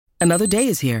Another day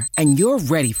is here, and you're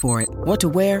ready for it. What to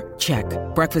wear? Check.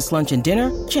 Breakfast, lunch, and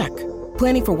dinner? Check.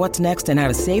 Planning for what's next and how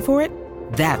to save for it?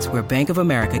 That's where Bank of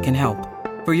America can help.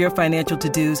 For your financial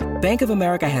to-dos, Bank of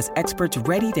America has experts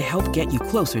ready to help get you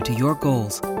closer to your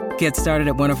goals. Get started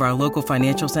at one of our local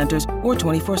financial centers or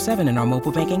 24/7 in our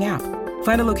mobile banking app.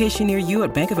 Find a location near you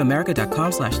at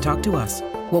bankofamerica.com/talktous.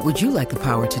 What would you like the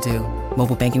power to do?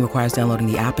 Mobile banking requires downloading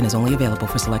the app and is only available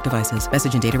for select devices.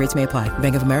 Message and data rates may apply.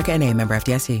 Bank of America N.A., member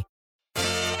FDIC.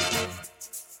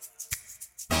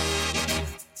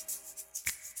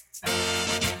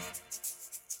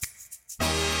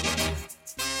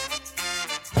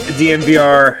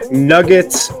 DNVR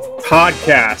Nuggets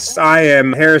podcast. I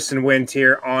am Harrison Wind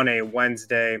here on a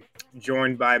Wednesday,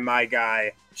 joined by my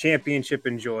guy, championship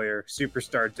enjoyer,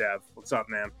 superstar Dev. What's up,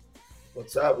 man?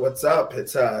 What's up?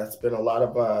 It's been a lot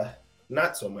of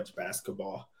not so much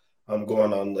basketball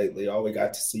going on lately. All we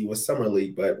got to see was Summer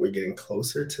League, but we're getting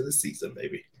closer to the season,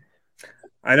 baby.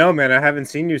 I know, man. I haven't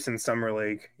seen you since Summer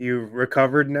League. You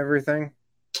recovered and everything?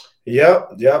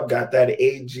 Yep. Got that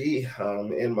AG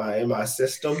in my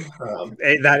system.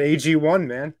 That AG1,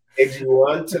 man.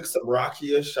 AG1 took some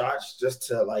rockier shots just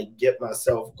to get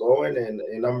myself going,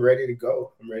 and I'm ready to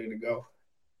go.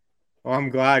 Well,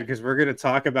 I'm glad because we're going to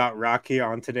talk about Rocky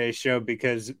on today's show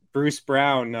because Bruce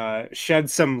Brown shed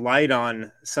some light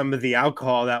on some of the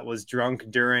alcohol that was drunk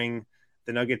during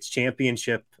the Nuggets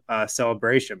championship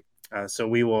celebration. So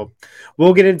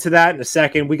we'll get into that in a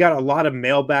second. We got a lot of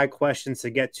mailbag questions to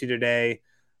get to today.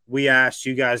 We asked,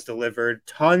 you guys delivered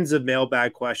tons of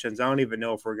mailbag questions. I don't even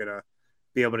know if we're going to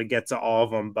be able to get to all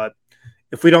of them, but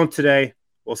if we don't today,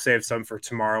 we'll save some for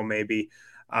tomorrow maybe.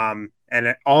 And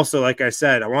also, like I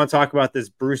said, I want to talk about this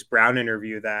Bruce Brown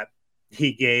interview that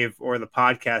he gave, or the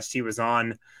podcast he was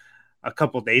on a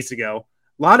couple days ago.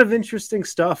 A lot of interesting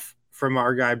stuff from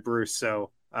our guy Bruce.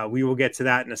 So we will get to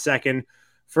that in a second.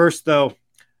 First, though,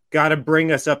 got to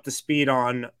bring us up to speed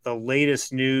on the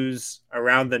latest news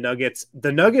around the Nuggets.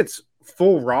 The Nuggets'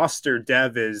 full roster,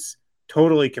 Dev, is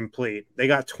totally complete. They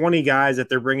got 20 guys that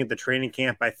they're bringing to training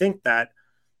camp. I think that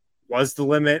was the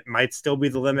limit, might still be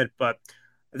the limit, but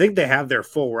I think they have their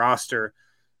full roster.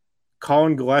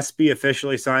 Colin Gillespie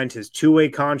officially signed his two-way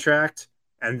contract,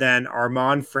 and then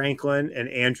Armaan Franklin and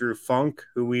Andrew Funk,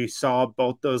 who we saw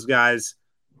both those guys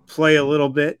play a little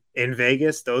bit in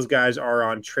Vegas. Those guys are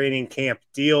on training camp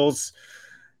deals.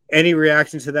 Any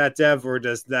reaction to that, Dev, or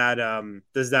does that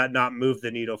not move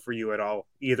the needle for you at all,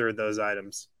 either of those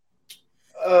items?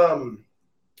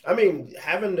 I mean,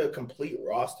 having the complete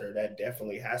roster, that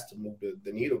definitely has to move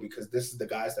the needle because this is the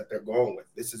guys that they're going with.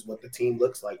 This is what the team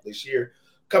looks like this year,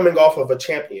 coming off of a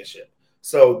championship.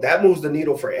 So that moves the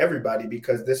needle for everybody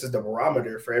because this is the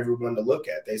barometer for everyone to look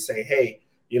at. They say, hey,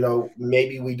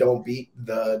 maybe we don't beat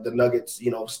the Nuggets,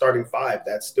 starting five.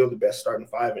 That's still the best starting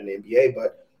five in the NBA.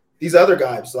 But these other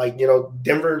guys,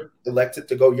 Denver elected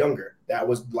to go younger. That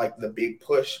was the big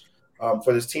push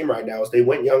for this team right now is they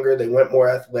went younger. They went more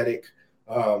athletic.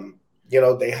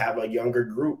 They have a younger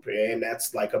group, and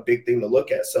that's a big thing to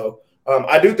look at. So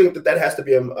I do think that has to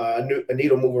be a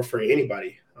needle mover for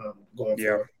anybody going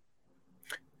forward.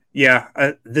 Yeah,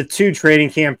 the two training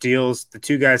camp deals, the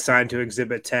two guys signed to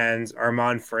Exhibit 10s,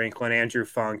 Armaan Franklin, Andrew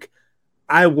Funk,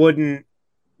 I wouldn't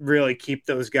really keep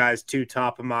those guys too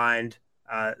top of mind.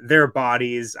 Their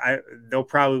bodies, they'll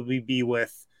probably be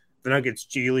with the Nuggets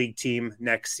G League team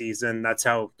next season. That's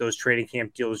how those training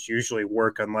camp deals usually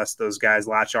work unless those guys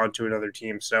latch on to another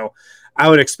team. So I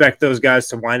would expect those guys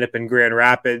to wind up in Grand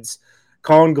Rapids.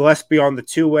 Colin Gillespie on the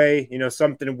two-way,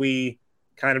 something we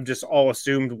kind of just all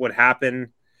assumed would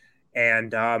happen.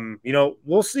 And,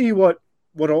 we'll see what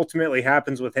ultimately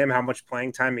happens with him, how much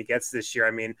playing time he gets this year.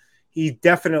 I mean, he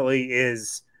definitely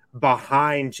is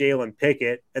behind Jalen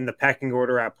Pickett in the pecking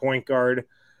order at point guard.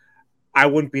 I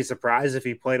wouldn't be surprised if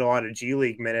he played a lot of G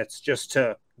League minutes just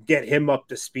to get him up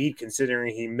to speed,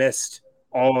 considering he missed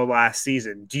all of last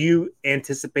season. Do you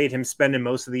anticipate him spending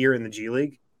most of the year in the G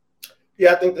League?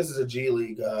 Yeah, I think this is a G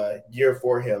League year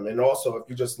for him. And also, if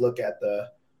you just look at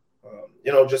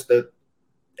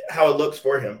how it looks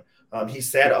for him. He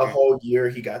sat a whole year.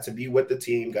 He got to be with the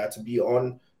team, got to be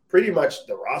on pretty much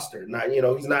the roster. Not,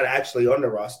 he's not actually on the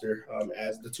roster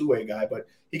as the two-way guy, but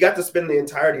he got to spend the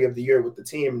entirety of the year with the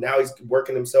team. Now he's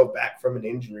working himself back from an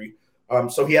injury.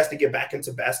 So he has to get back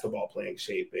into basketball playing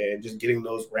shape and just getting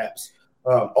those reps.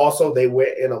 Also, they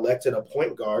went and elected a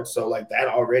point guard. So that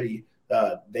already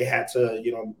they had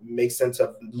to, make sense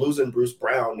of losing Bruce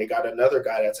Brown. They got another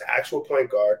guy that's an actual point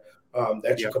guard.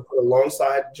 That you could put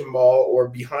alongside Jamal or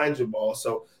behind Jamal.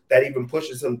 So that even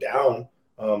pushes him down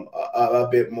a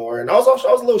bit more. And I was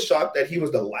a little shocked that he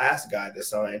was the last guy to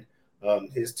sign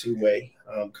his two-way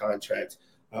contract.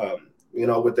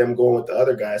 With them going with the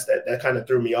other guys, that kind of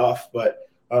threw me off. But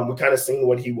we kind of seen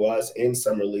what he was in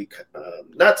Summer League.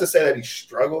 Not to say that he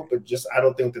struggled, but just I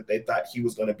don't think that they thought he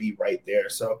was going to be right there.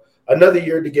 So another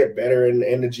year to get better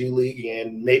in the G League,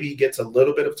 and maybe he gets a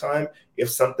little bit of time if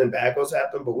something bad goes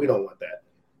happen, but we don't want that.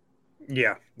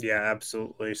 Yeah,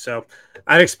 absolutely. So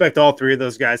I'd expect all three of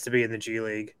those guys to be in the G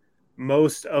League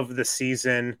most of the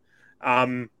season.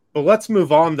 But let's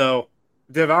move on, though.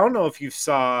 Div, I don't know if you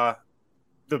saw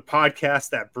the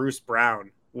podcast that Bruce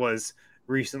Brown was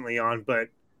recently on, but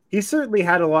he certainly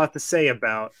had a lot to say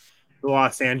about the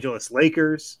Los Angeles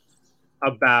Lakers,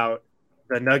 about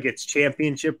the Nuggets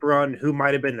championship run, who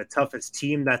might have been the toughest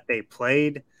team that they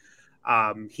played.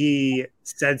 He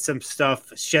said some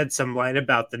stuff, shed some light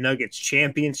about the Nuggets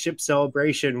championship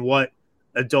celebration, what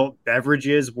adult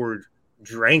beverages were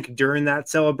drank during that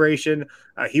celebration.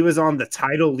 He was on the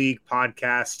Title League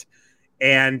podcast,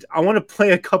 and I want to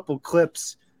play a couple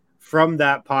clips from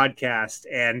that podcast,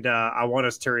 and I want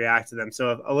us to react to them.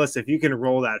 So, Alyssa, if you can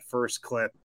roll that first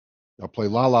clip. I'll play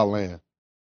La La Land,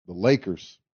 the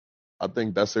Lakers. I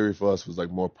think that series for us was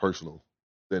like more personal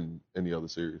than any other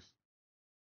series.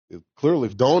 It clearly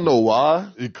don't know why.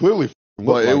 It clearly,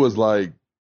 but it was like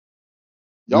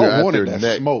y'all wanted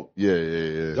that smoke.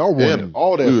 Yeah. Y'all wanted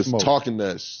all that smoke. We was talking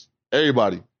that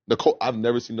everybody. Nicole, I've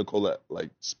never seen Nikola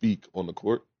like speak on the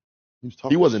court.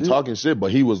 He wasn't talking shit,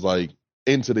 but he was like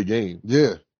into the game.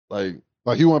 Yeah, like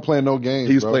he wasn't playing no games.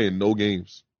 He's playing no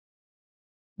games,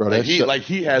 bro.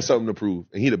 He has something to prove,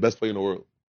 and he the best player in the world.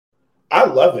 I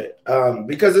love it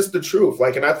because it's the truth.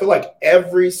 And I feel like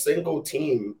every single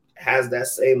team has that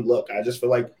same look. I just feel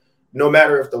like no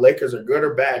matter if the Lakers are good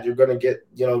or bad, you're going to get,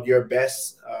 your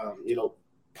best,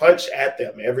 punch at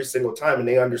them every single time. And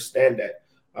they understand that.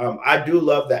 I do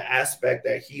love the aspect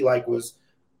that he was,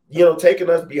 taking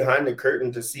us behind the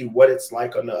curtain to see what it's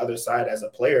like on the other side as a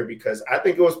player, because I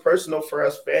think it was personal for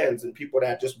us fans and people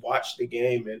that just watched the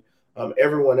game and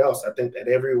everyone else. I think that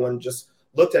everyone just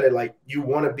looked at it like you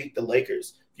want to beat the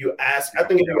Lakers. I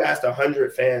think if you asked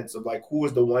 100 fans of who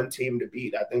was the one team to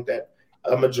beat, I think that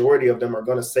a majority of them are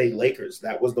going to say Lakers.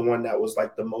 That was the one that was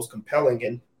the most compelling.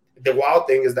 And the wild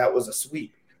thing is that was a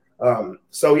sweep.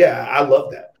 So yeah, I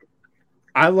love that.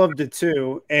 I loved it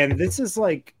too. And this is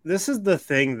the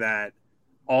thing that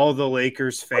all the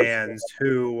Lakers fans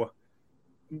who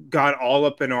got all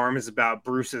up in arms about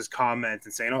Bruce's comment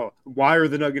and saying, "Oh, why are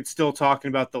the Nuggets still talking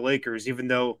about the Lakers, even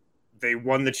though they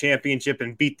won the championship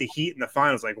and beat the Heat in the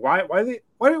finals? Why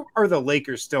are the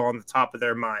Lakers still on the top of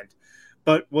their mind?"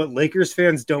 But what Lakers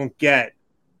fans don't get,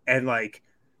 and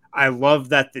I love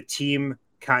that the team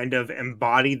kind of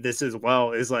embodied this as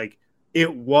well, is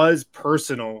it was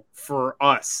personal for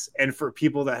us and for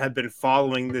people that have been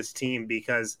following this team,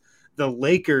 because the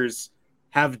Lakers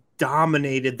have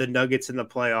dominated the Nuggets in the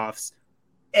playoffs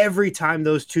every time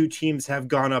those two teams have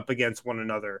gone up against one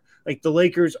another. The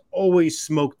Lakers always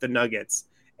smoked the Nuggets.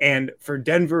 And for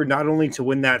Denver not only to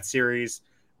win that series,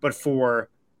 but for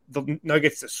the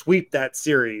Nuggets to sweep that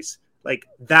series,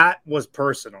 that was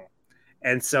personal.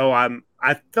 And so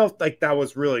I felt like that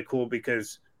was really cool,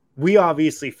 because we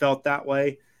obviously felt that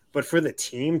way, but for the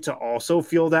team to also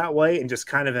feel that way and just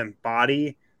kind of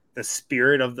embody the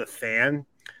spirit of the fan,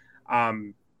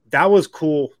 that was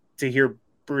cool to hear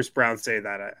Bruce Brown say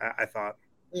that, I thought.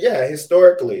 Yeah,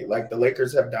 historically, the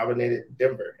Lakers have dominated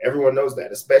Denver. Everyone knows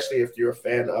that, especially if you're a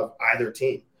fan of either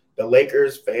team. The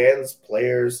Lakers, fans,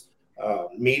 players,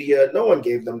 media, no one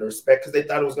gave them the respect because they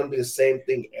thought it was going to be the same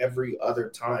thing every other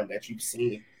time that you've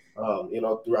seen,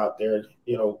 throughout their,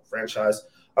 franchise.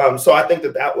 So I think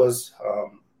that was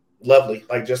lovely,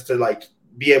 just to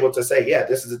be able to say, yeah,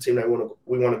 this is a team that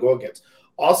we want to go against.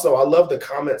 Also, I love the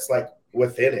comments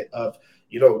within it of,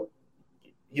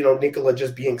 Nikola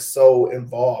just being so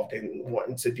involved and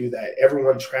wanting to do that.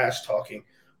 Everyone trash talking.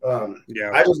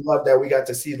 I just love that we got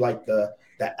to see the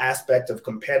aspect of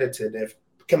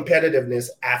competitiveness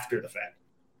after the fact.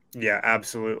 Yeah,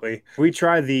 absolutely. We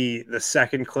try the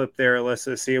second clip there,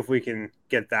 Alyssa, see if we can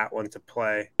get that one to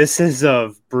play. This is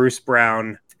of Bruce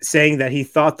Brown saying that he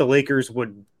thought the Lakers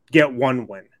would get one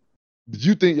win. Did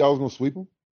you think y'all was going to sweep them?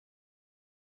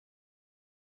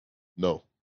 No.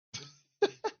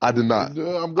 I did not.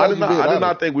 I did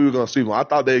not think we were going to sweep them. I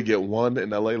thought they'd get one in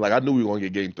LA. I knew we were going to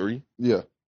get game 3. Yeah.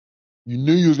 You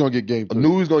knew you was going to get game 3. I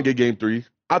knew we was going to get game 3.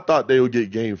 I thought they would get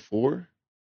game 4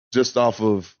 just off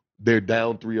of they're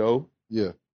down 3-0.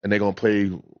 Yeah. And they're going to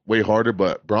play way harder,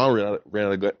 but Braun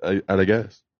ran out of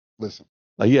gas. Listen.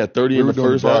 He had 30 in the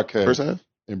first half.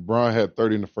 And Braun had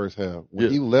 30 in the first half.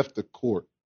 When he left the court,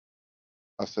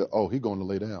 I said, oh, he's going to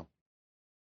lay down.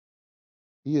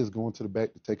 He is going to the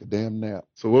back to take a damn nap.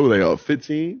 So what were they up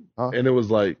 15? Huh? And it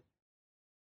was like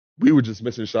we were just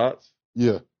missing shots.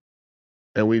 Yeah.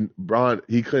 And Bron,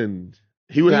 he couldn't.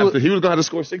 He was going to have to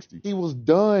score 60. He was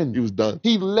done. He was done.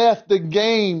 He left the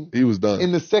game. He was done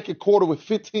in the second quarter with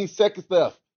 15 seconds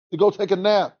left to go take a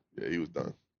nap. Yeah, he was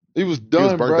done. He was done, He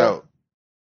was burnt out.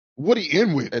 What he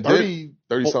in with? And 30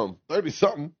 something. 30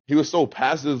 something. He was so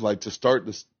passive, like to start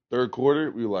the third quarter.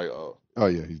 We were like, oh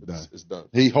yeah, he's done. It's done.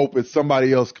 He hoping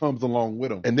somebody else comes along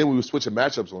with him. And then we were switching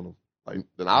matchups on him. Like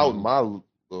then my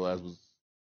little ass was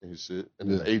in his shit,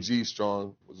 and then AG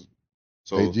strong was.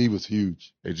 So AG was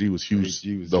huge. AG was huge.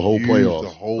 AG was the whole huge, playoffs.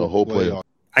 The whole playoff.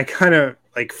 I kind of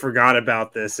like forgot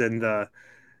about this in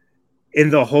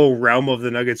the whole realm of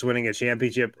the Nuggets winning a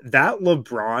championship. That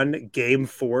LeBron game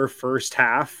 4 first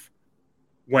half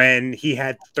when he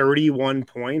had 31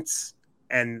 points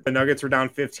and the Nuggets were down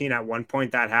 15 at one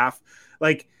point that half,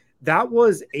 like that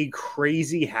was a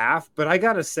crazy half. But I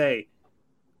gotta say,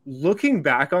 looking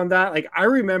back on that, like I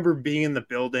remember being in the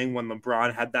building when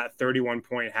LeBron had that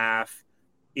 31-point half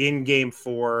in game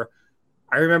 4.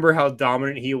 I remember how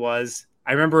dominant he was.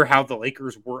 I remember how the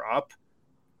Lakers were up.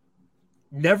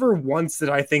 Never once did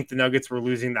I think the Nuggets were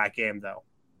losing that game, though.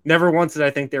 Never once did I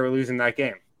think they were losing that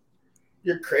game.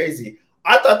 You're crazy.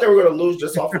 I thought they were going to lose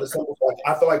just off of the simple fact.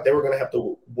 I feel like they were going to have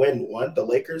to win one, the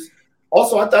Lakers.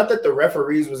 Also, I thought that the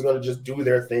referees was going to just do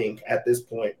their thing at this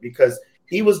point because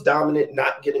he was dominant,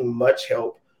 not getting much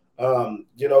help.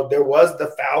 There was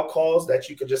the foul calls that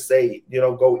you could just say,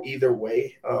 go either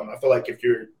way. I feel like if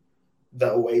you're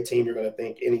the away team, you're going to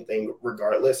think anything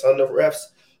regardless on the refs.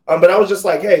 But I was just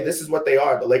like, hey, this is what they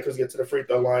are. The Lakers get to the free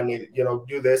throw line, and,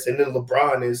 do this. And then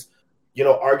LeBron is,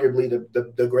 arguably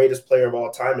the greatest player of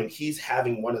all time, and he's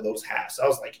having one of those halves. I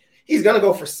was like, he's going to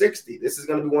go for 60. This is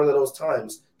going to be one of those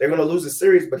times. They're going to lose a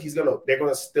series, but they're going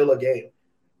to steal a game.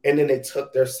 And then they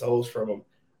took their souls from him.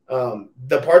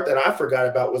 The part that I forgot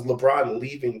about was LeBron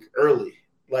leaving early.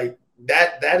 Like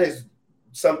that is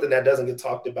something that doesn't get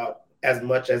talked about as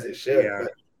much as it should. Yeah.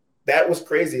 But that was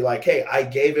crazy. Like, hey, I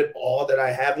gave it all that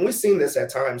I have. And we've seen this at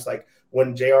times, like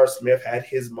when J.R. Smith had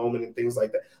his moment and things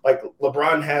like that. Like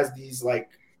LeBron has these like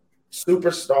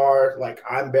superstar, like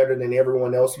I'm better than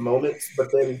everyone else moments, but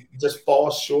then just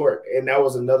falls short. And that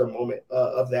was another moment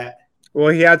of that. Well,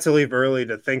 he had to leave early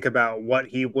to think about what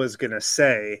he was going to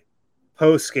say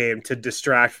post-game to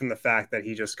distract from the fact that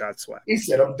he just got swept. He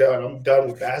said, I'm done. I'm done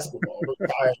with basketball. I'm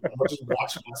retired. I'm going to just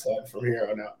watch my son from here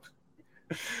on out.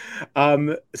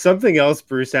 Something else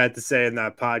Bruce had to say in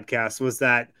that podcast was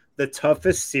that the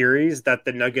toughest series that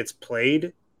the Nuggets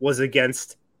played was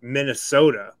against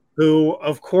Minnesota, who,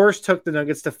 of course, took the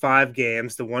Nuggets to 5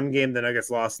 games. The one game the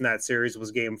Nuggets lost in that series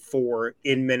was game 4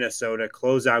 in Minnesota,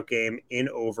 closeout game in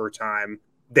overtime.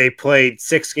 They played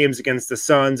 6 games against the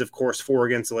Suns, of course, 4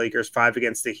 against the Lakers, 5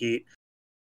 against the Heat.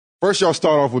 First, y'all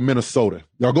start off with Minnesota.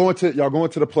 Y'all going to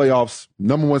the playoffs,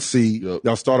 number 1 seed. Yep.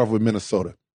 Y'all start off with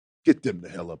Minnesota. Get them the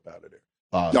hell up out of there.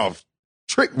 Y'all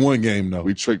tricked one game, though.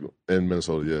 We tricked in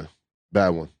Minnesota, yeah. Bad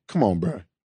one. Come on, bro.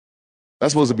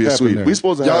 That's supposed to be a sweep. We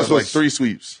supposed to have like 3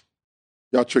 sweeps.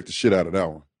 Y'all tricked the shit out of that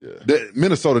one. Yeah.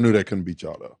 Minnesota knew they couldn't beat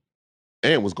y'all, though.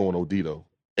 Ant was going OD, though.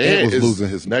 Ant was losing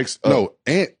his next.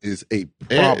 Ant is a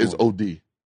problem. Ant is OD.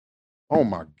 Oh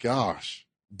my gosh,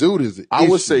 dude is. I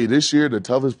would say this year the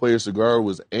toughest players to guard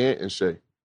was Ant and Shea.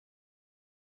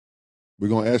 We're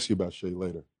gonna ask you about Shea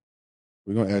later.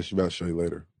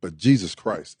 But Jesus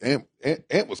Christ, Ant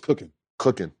was cooking.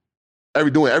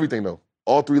 Doing everything though.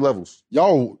 All 3 levels.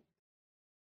 Y'all,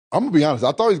 I'm gonna be honest.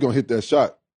 I thought he was gonna hit that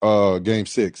shot. Game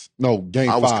 6. No, game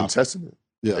 5. I was contesting it.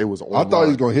 Yeah, it was online. I thought he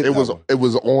was going to hit it. Was online. It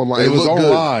was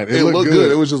online. It looked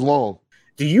good. It was just long.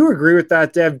 Do you agree with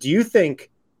that, Dev? Do you think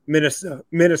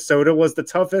Minnesota was the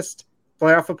toughest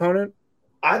playoff opponent?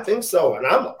 I think so, and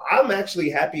I'm actually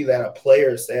happy that a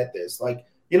player said this. Like,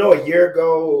 a year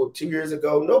ago, 2 years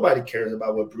ago, nobody cares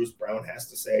about what Bruce Brown has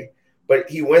to say, but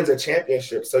he wins a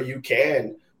championship, so you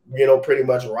can, pretty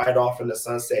much ride off in the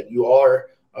sunset. You are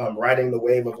riding the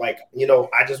wave of like,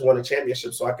 I just won a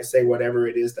championship, so I can say whatever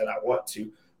it is that I want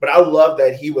to. But I love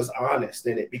that he was honest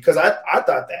in it because I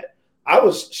thought that I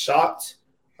was shocked.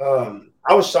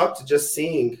 I was shocked to just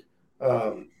seeing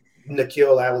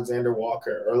Nickeil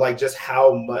Alexander-Walker or like just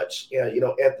how much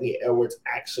Anthony Edwards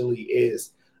actually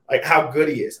is, like how good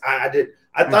he is. I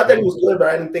thought that he was good, but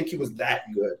I didn't think he was that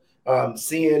good.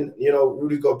 Seeing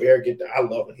Rudy Gobert I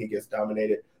love when he gets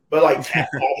dominated. But like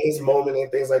his moment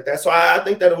and things like that. So I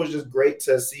think that it was just great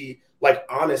to see like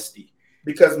honesty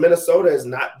because Minnesota is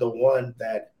not the one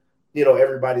that,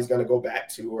 everybody's going to go back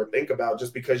to or think about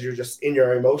just because you're just in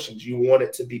your emotions. You want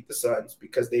it to beat the Suns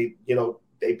because they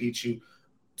beat you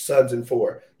Suns in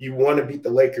 4. You want to beat the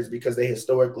Lakers because they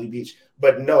historically beat you.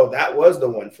 But no, that was the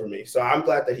one for me. So I'm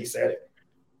glad that he said it.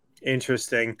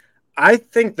 Interesting. I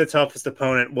think the toughest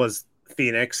opponent was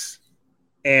Phoenix.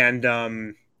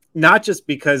 And not just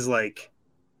because, like,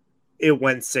 it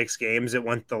went 6 games, it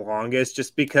went the longest,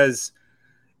 just because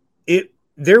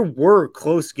there were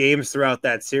close games throughout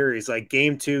that series, like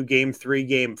game 2, game 3,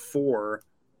 game 4,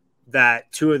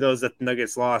 that 2 of those that the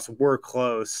Nuggets lost were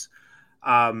close.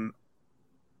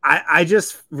 I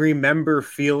just remember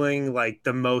feeling like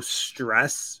the most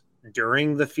stress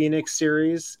during the Phoenix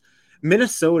series.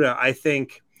 Minnesota, I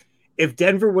think if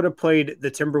Denver would have played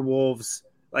the Timberwolves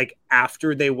like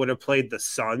after they would have played the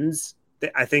Suns,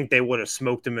 I think they would have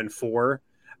smoked them in 4.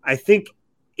 I think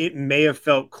it may have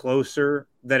felt closer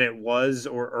than it was,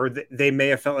 or they may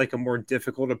have felt like a more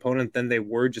difficult opponent than they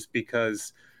were, just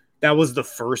because that was the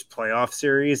first playoff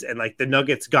series, and like the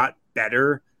Nuggets got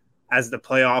better as the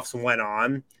playoffs went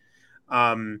on.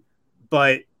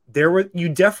 But you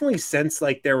definitely sense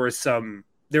like there was a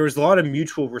lot of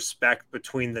mutual respect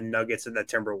between the Nuggets and the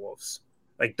Timberwolves.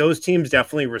 Like those teams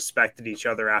definitely respected each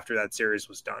other after that series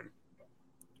was done.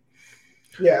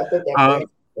 Yeah, I think that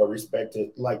respected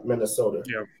like Minnesota.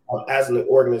 Yeah. As an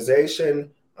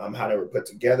organization, how they were put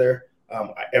together.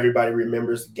 Everybody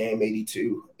remembers game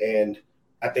 82, and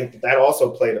I think that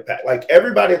also played a part. Like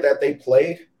everybody that they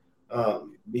played,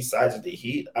 besides the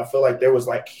Heat, I feel like there was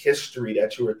like history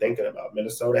that you were thinking about.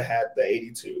 Minnesota had the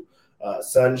 82.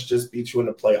 Suns just beat you in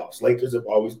the playoffs. Lakers have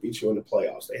always beat you in the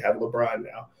playoffs. They have LeBron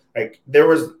now. Like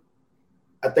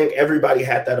I think everybody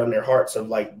had that on their hearts of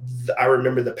like, I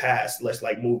remember the past. Let's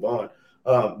like move on.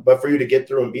 But for you to get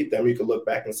through and beat them, you could look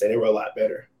back and say they were a lot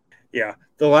better. Yeah.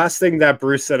 The last thing that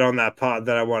Bruce said on that pod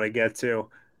that I want to get to,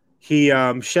 he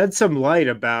shed some light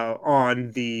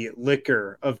on the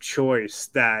liquor of choice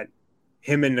that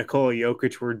him and Nikola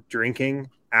Jokic were drinking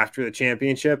after the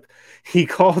championship. He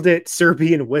called it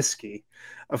Serbian whiskey.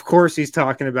 Of course, he's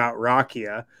talking about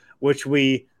Rakia, which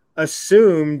we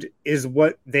assumed is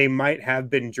what they might have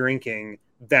been drinking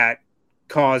that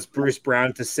caused Bruce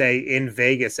Brown to say in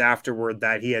Vegas afterward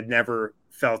that he had never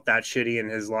felt that shitty in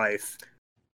his life.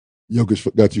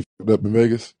 Jokic got you fucked up in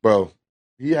Vegas? Bro,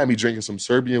 he had me drinking some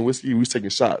Serbian whiskey. We was taking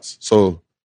shots. So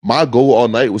my goal all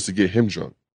night was to get him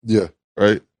drunk. Yeah.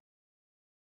 Right?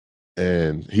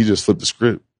 And he just flipped the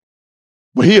script.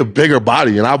 But he a bigger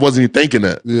body, and I wasn't even thinking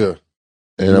that. Yeah.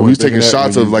 And we was taking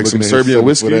shots of like some Serbian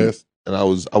whiskey, and I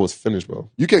was finished, bro.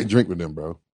 You can't drink with them,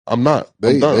 bro. I'm not.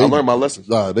 I'm done. I learned my lessons.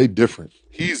 Nah, they different.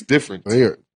 He's different.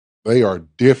 They are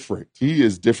different. He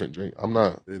is different, Drink. I'm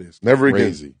not. It is never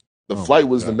crazy. Again. The flight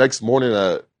was the next morning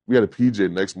we had a PJ the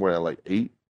next morning at like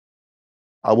 8.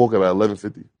 I woke up at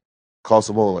 11:50. Called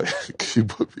Simone like, "Can you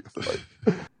book me?"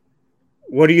 Like,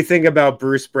 what do you think about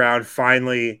Bruce Brown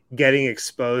finally getting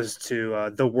exposed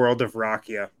to the world of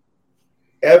Rakia?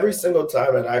 Every single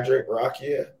time that I drink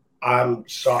Rakia, I'm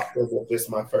shocked as if it's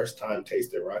my first time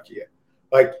tasting Rakia.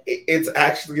 Like it's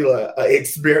actually an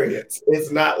experience.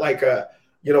 It's not like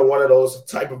one of those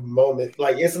type of moments.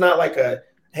 Like it's not like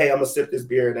hey, I'm gonna sip this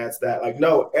beer and that's that. Like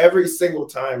no, every single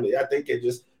time, I think it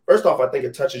just first off, I think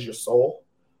it touches your soul,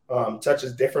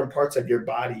 touches different parts of your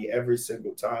body every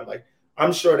single time. Like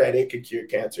I'm sure that it could cure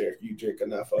cancer if you drink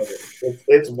enough of it.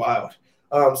 It's wild.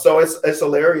 So it's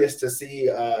hilarious to see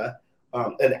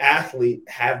an athlete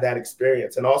have that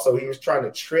experience. And also he was trying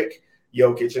to trick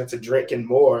Jokic into drinking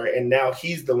more, and now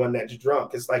he's the one that's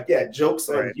drunk. It's like, yeah, joke's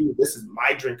on you. This is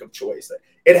my drink of choice.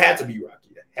 It had to be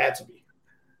Rakia. It had to be.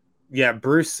 Yeah,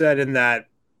 Bruce said in that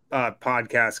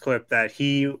podcast clip that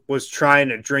he was trying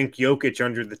to drink Jokic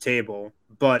under the table,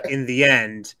 but in the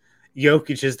end,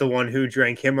 Jokic is the one who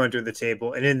drank him under the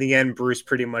table. And in the end, Bruce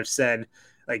pretty much said,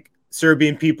 like,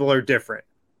 Serbian people are different.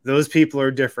 Those people are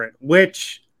different,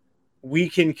 which we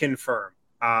can confirm.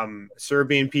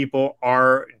 Serbian people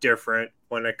are different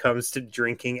when it comes to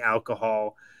drinking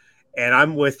alcohol. And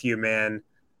I'm with you, man.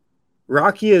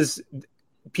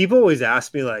 People always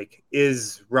ask me, like,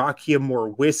 is Rakia more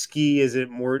whiskey? Is it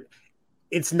more?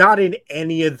 It's not in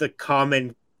any of the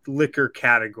common liquor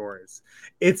categories.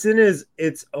 It's in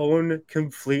its own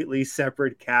completely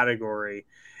separate category.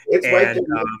 It's right there,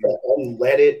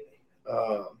 unleaded,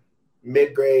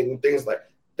 mid-grade, and things like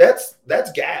that's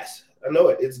gas. I know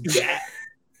it. It's gas.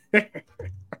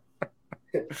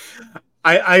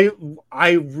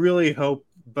 I really hope,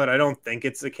 but I don't think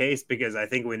it's the case, because I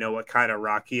think we know what kind of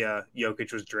Rakia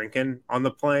Jokic was drinking on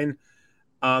the plane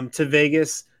to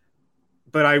Vegas.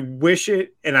 But I wish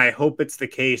it, and I hope it's the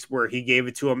case where he gave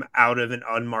it to him out of an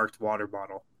unmarked water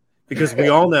bottle, because we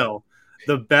all know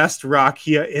the best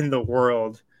Rakia in the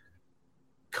world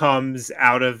comes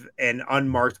out of an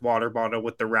unmarked water bottle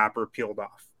with the wrapper peeled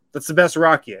off. That's the best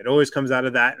rakia. It always comes out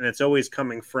of that, and it's always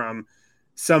coming from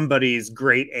somebody's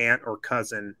great aunt or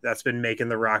cousin that's been making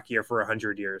the rakia for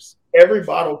 100 years. Every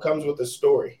bottle comes with a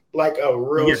story, like a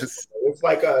real story. It's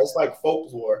like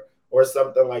folklore or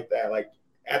something like that. Like,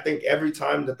 I think every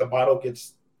time that the bottle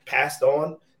gets passed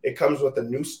on, it comes with a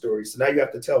new story. So now you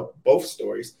have to tell both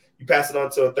stories. You pass it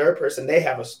on to a third person, they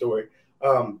have a story.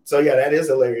 So yeah, that is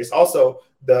hilarious. Also,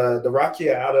 the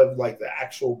rakia out of like the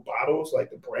actual bottles, like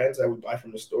the brands that we buy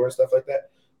from the store and stuff like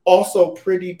that, also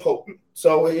pretty potent.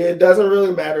 So it doesn't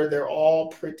really matter. They're all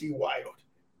pretty wild.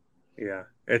 Yeah,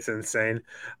 it's insane.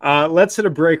 Let's hit a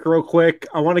break real quick.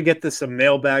 I want to get to some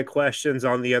mailbag questions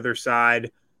on the other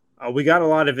side. We got a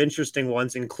lot of interesting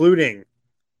ones, including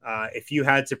if you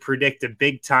had to predict a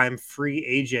big-time free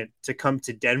agent to come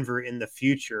to Denver in the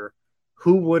future,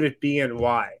 who would it be and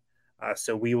why?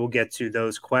 So we will get to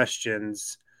those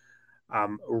questions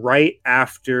right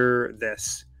after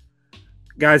this.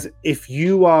 Guys, if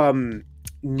you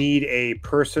need a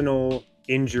personal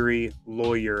injury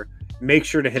lawyer, make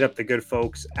sure to hit up the good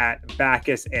folks at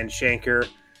Backus and Shanker.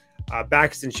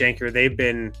 Backus and Shanker, they've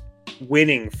been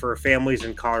winning for families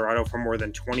in Colorado for more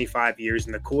than 25 years.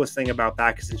 And the coolest thing about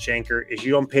Backus and Shanker is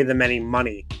you don't pay them any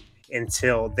money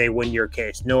until they win your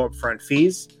case. No upfront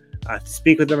fees. To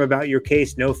speak with them about your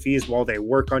case, no fees while they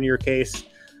work on your case.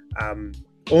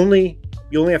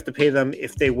 You only have to pay them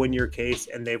if they win your case,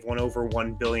 and they've won over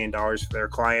 $1 billion for their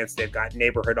clients. They've got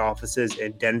neighborhood offices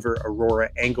in Denver, Aurora,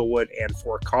 Englewood, and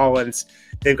Fort Collins.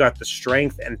 They've got the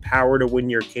strength and power to win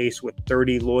your case with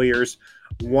 30 lawyers,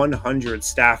 100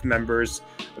 staff members.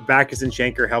 Backus and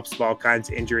Shanker helps with all kinds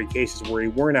of injury cases where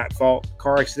you weren't at fault: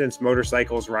 car accidents,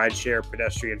 motorcycles, rideshare,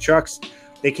 pedestrian trucks.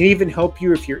 They can even help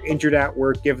you if you're injured at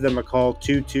work. Give them a call,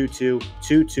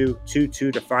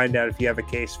 222-2222, to find out if you have a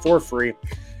case for free.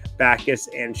 Backus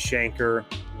and Shanker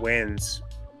wins.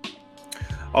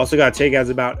 Also got to tell you guys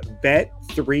about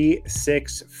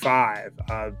Bet365.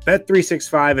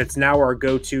 Bet365, it's now our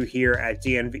go-to here at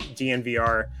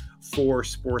DNVR for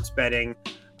sports betting.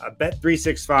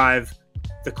 Bet365,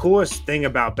 the coolest thing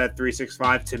about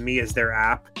Bet365 to me is their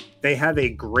app. They have a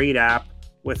great app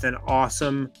with an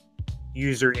awesome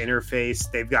user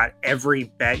interface. They've got every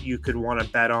bet you could want to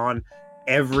bet on,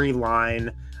 every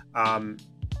line.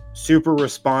 Super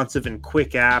responsive and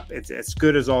quick app. It's as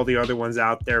good as all the other ones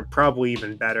out there, probably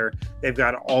even better. They've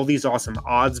got all these awesome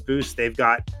odds boosts. They've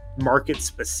got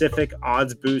market-specific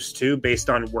odds boosts too, based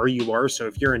on where you are. So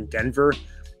if you're in Denver,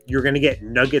 you're going to get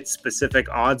Nuggets-specific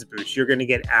odds boosts. You're going to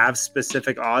get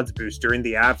Avs-specific odds boosts during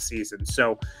the Avs season.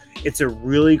 So it's a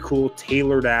really cool,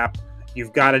 tailored app.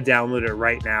 You've got to download it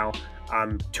right now.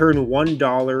 Turn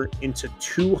 $1 into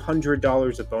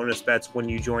 $200 of bonus bets when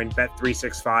you join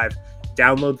Bet365.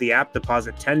 Download the app,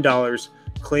 deposit $10,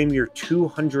 claim your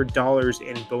 $200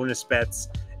 in bonus bets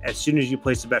as soon as you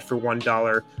place a bet for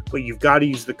 $1. But you've got to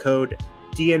use the code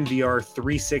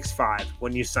DNVR365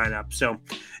 when you sign up. So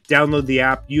download the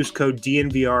app, use code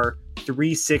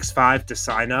DNVR365 to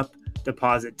sign up,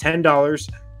 deposit $10,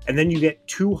 and then you get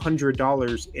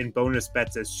 $200 in bonus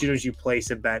bets as soon as you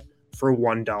place a bet for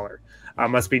 $1.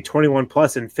 Must be 21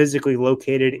 plus and physically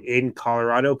located in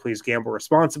Colorado. Please gamble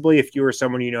responsibly. If you or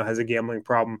someone you know has a gambling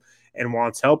problem and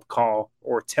wants help, call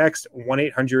or text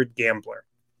 1-800-GAMBLER.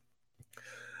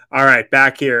 All right,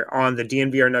 back here on the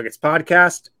DNVR Nuggets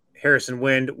podcast, Harrison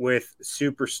Wind with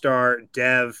superstar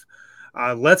Dev.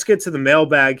 Let's get to the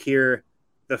mailbag here.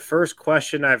 The first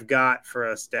question I've got for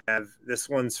us, Dev, this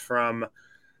one's from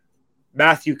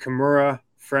Matthew Kimura,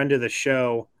 friend of the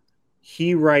show.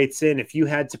 He writes in, if you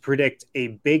had to predict a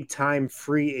big-time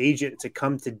free agent to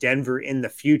come to Denver in the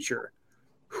future,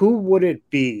 who would it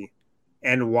be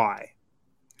and why?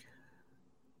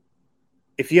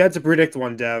 If you had to predict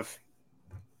one, Dev,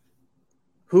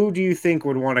 who do you think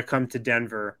would want to come to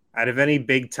Denver out of any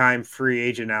big-time free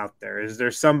agent out there? Is there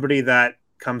somebody that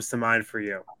comes to mind for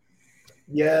you?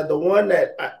 Yeah, the one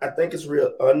that I think is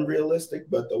real unrealistic,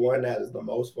 but the one that is the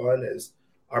most fun is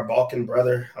our Balkan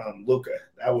brother, Luka.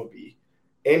 That would be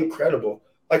incredible.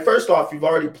 Like, first off, you've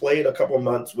already played a couple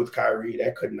months with Kyrie.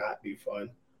 That could not be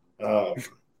fun.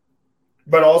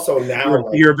 But also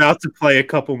now you're about to play a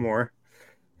couple more.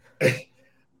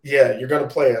 Yeah, you're going to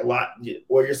play a lot,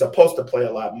 or you're supposed to play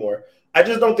a lot more. I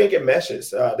just don't think it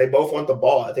meshes. They both want the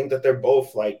ball. I think that they're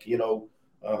both two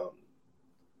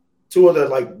of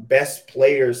the best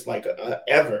players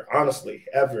ever, honestly,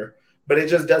 ever. But it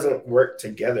just doesn't work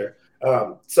together.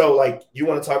 So you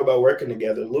want to talk about working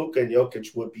together. Luka and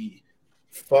Jokic would be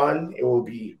fun. It would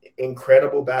be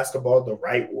incredible basketball the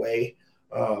right way.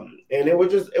 And it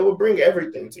would bring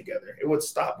everything together. It would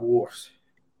stop wars.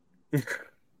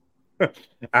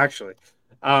 Actually,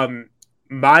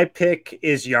 my pick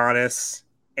is Giannis,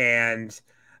 and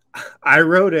I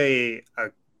wrote a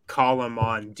column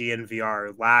on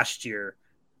DNVR last year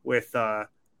with I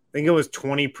think it was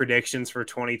 20 predictions for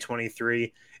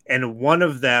 2023, and one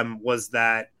of them was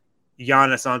that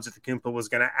Giannis Antetokounmpo was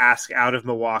going to ask out of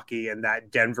Milwaukee, and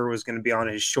that Denver was going to be on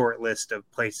his short list of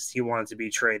places he wanted to be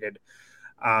traded.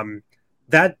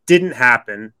 That didn't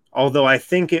happen, although I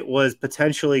think it was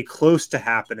potentially close to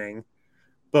happening.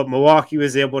 But Milwaukee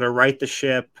was able to right the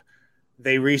ship.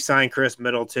 They re-signed Chris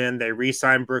Middleton. They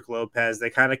re-signed Brook Lopez. They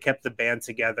kind of kept the band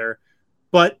together.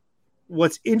 But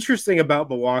what's interesting about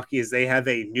Milwaukee is they have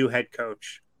a new head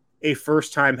coach, a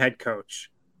first-time head coach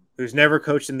who's never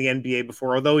coached in the NBA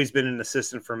before, although he's been an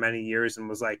assistant for many years and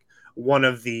was like one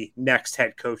of the next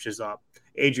head coaches up,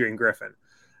 Adrian Griffin.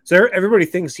 So everybody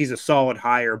thinks he's a solid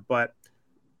hire, but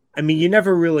I mean, you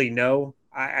never really know.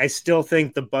 I still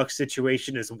think the Bucks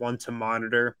situation is one to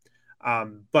monitor.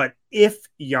 But if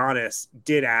Giannis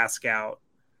did ask out,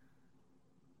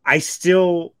 I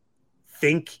still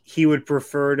think he would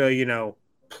prefer to,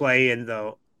 play in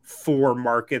the 4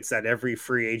 markets that every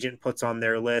free agent puts on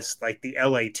their list, like the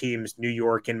LA teams, New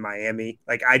York and Miami.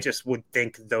 Like, I just would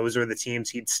think those are the teams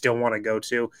he'd still want to go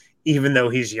to, even though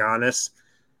he's Giannis.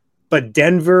 But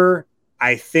Denver,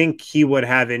 I think he would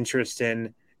have interest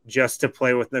in, just to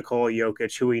play with Nikola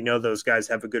Jokic, who we know those guys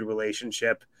have a good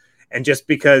relationship, and just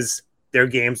because their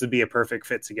games would be a perfect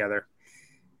fit together.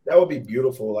 That would be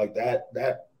beautiful. Like that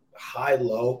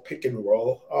high-low pick and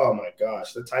roll. Oh my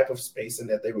gosh, the type of spacing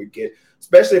that they would get,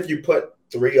 especially if you put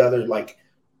 3 other like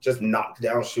just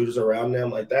knockdown shooters around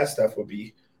them. Like that stuff would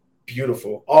be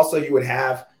beautiful. Also, you would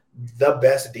have the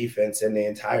best defense in the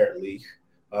entire league.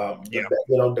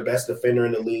 The best defender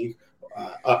in the league.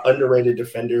 Underrated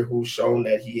defender who's shown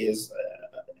that he is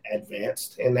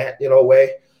advanced in that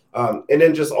way, and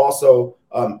then just also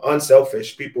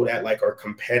unselfish people that like are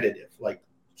competitive, like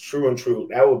true and true.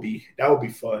 That would be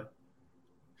fun.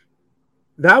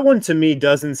 That one to me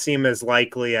doesn't seem as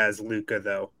likely as Luka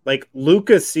though. Like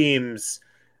Luka seems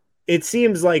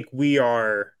like we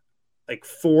are like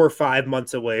 4 or 5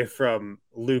 months away from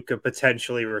Luka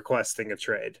potentially requesting a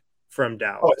trade from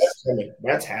Dallas. Oh,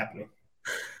 that's happening.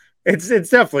 It's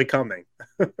definitely coming.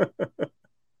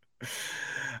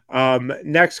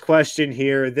 Next question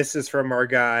here. This is from our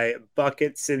guy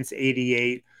Bucket since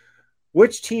 88.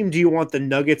 Which team do you want the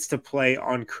Nuggets to play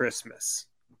on Christmas?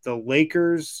 The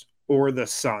Lakers or the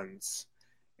Suns?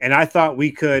 And I thought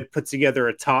we could put together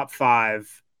a top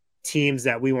 5 teams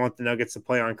that we want the Nuggets to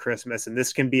play on Christmas. And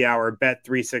this can be our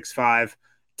Bet365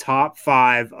 top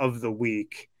 5 of the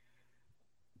week.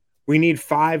 We need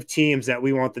 5 teams that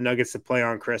we want the Nuggets to play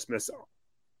on Christmas.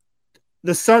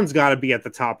 The Suns got to be at the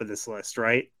top of this list,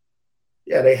 right?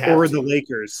 Yeah, they have. Or the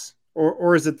Lakers,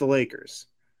 or is it the Lakers?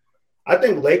 I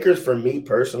think Lakers for me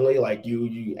personally. Like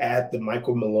you add the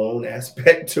Michael Malone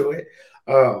aspect to it.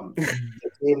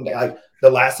 The team, like the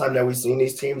last time that we seen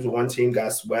these teams, one team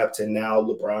got swept, and now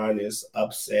LeBron is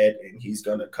upset, and he's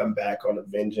gonna come back on a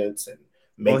vengeance and.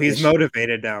 He's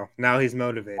motivated now. Now he's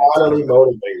motivated. Finally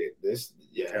motivated.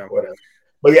 Whatever.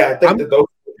 But yeah, I think that those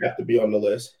have to be on the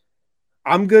list.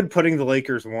 I'm good putting the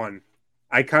Lakers 1.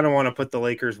 I kind of want to put the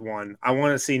Lakers 1. I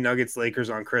want to see Nuggets Lakers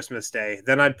on Christmas Day.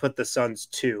 Then I'd put the Suns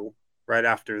 2 right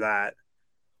after that.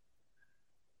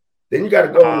 Then you got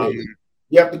to go.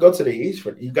 You have to go to the East.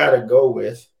 You got to go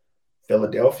with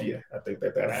Philadelphia. I think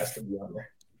that has to be on there.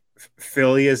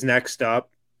 Philly is next up.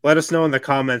 Let us know in the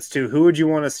comments, too. Who would you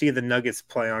want to see the Nuggets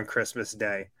play on Christmas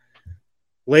Day?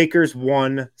 Lakers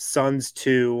 1, Suns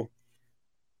 2,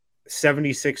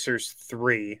 76ers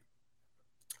 3.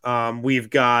 We've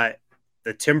got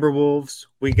the Timberwolves.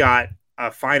 We got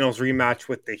a finals rematch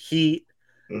with the Heat.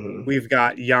 Mm-hmm. We've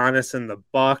got Giannis and the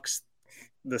Bucks,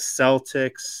 the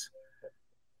Celtics.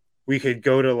 We could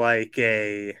go to like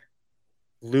a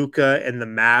Luka and the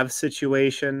Mavs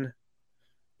situation.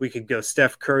 We could go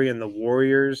Steph Curry and the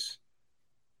Warriors.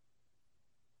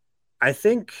 I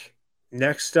think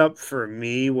next up for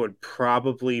me would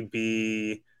probably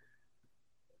be,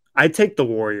 I'd take the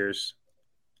Warriors.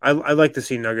 I'd like to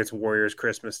see Nuggets Warriors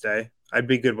Christmas Day. I'd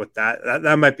be good with that.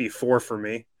 That might be 4 for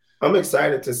me. I'm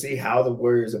excited to see how the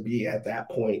Warriors will be at that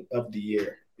point of the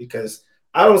year, because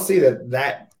I don't see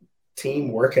that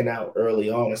team working out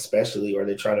early on, especially, or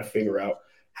they're trying to figure out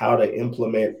how to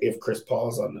implement if Chris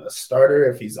Paul's on the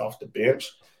starter, if he's off the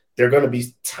bench. They're going to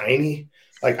be tiny.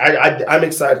 Like I'm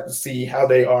excited to see how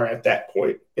they are at that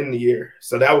point in the year.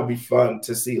 So that would be fun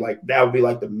to see. Like that would be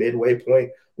like the midway point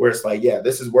where it's like, yeah,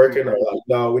 this is working, or like,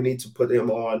 no, we need to put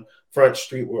him on Front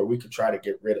Street where we could try to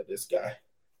get rid of this guy.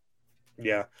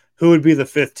 Yeah. Who would be the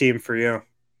 5th team for you?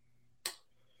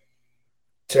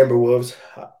 Timberwolves.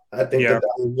 I think Yeah.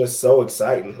 that was just so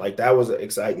exciting. Like, that was an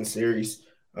exciting series.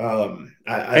 Hey,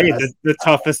 the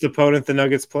toughest opponent the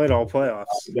Nuggets played all playoffs.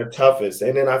 They're toughest.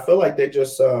 And then I feel like they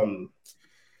just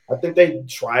I think they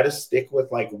try to stick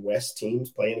with like West teams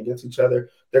playing against each other.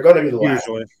 They're going to be the last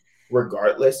Usually.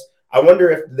 regardless. I wonder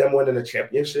if them winning a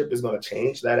championship is going to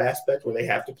change that aspect where they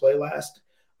have to play last.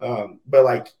 But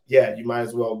like, yeah, you might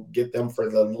as well get them for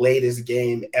the latest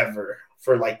game ever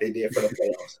for like they did for the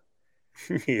playoffs.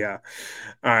 Yeah.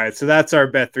 All right. So that's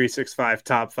our Bet365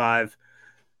 top 5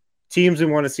 teams we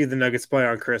want to see the Nuggets play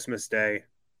on Christmas Day.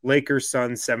 Lakers,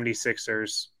 Suns,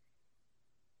 76ers,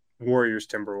 Warriors,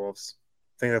 Timberwolves. I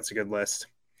think that's a good list.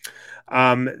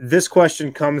 This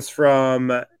question comes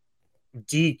from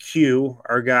DQ,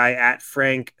 our guy at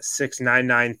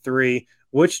Frank6993.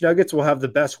 Which Nuggets will have the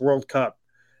best World Cup?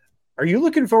 Are you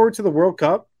looking forward to the World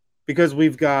Cup? Because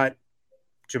we've got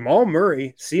Jamal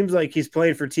Murray, seems like he's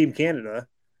playing for Team Canada.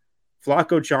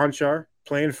 Vlatko Čančar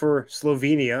playing for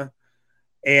Slovenia.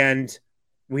 And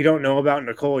we don't know about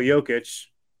Nikola Jokic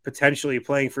potentially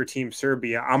playing for Team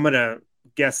Serbia. I'm going to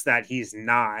guess that he's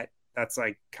not. That's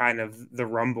like kind of the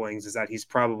rumblings, is that he's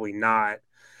probably not.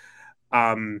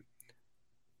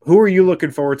 Who are you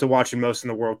looking forward to watching most in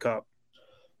the World Cup?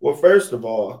 Well, first of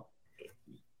all,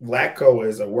 Vlatko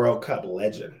is a World Cup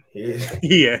legend. He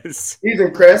is. He's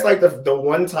incredible. It's like the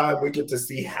one time we get to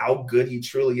see how good he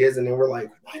truly is, and then we're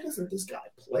like, why doesn't this guy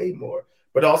play more?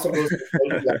 But also goes to show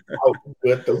you like how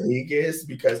good the league is,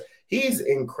 because he's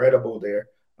incredible there.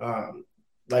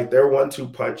 Like, their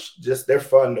 1-2 punch, just they're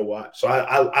fun to watch. So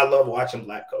I love watching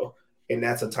Vlatko, and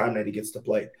that's a time that he gets to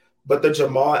play. But the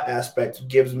Jamal aspect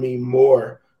gives me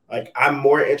more. Like, I'm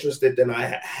more interested than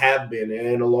I have been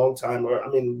in a long time. Or I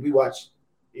mean, we watch,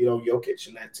 Jokic,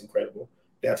 and that's incredible.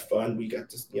 That's fun. We got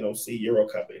to, see Euro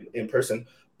Cup in person.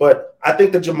 But I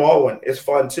think the Jamal one is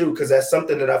fun too, because that's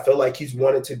something that I feel like he's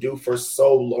wanted to do for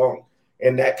so long.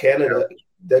 And that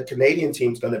the Canadian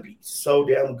team's going to be so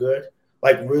damn good,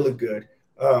 like really good.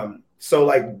 So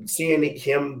like seeing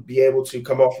him be able to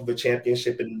come off of a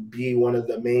championship and be one of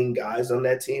the main guys on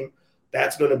that team,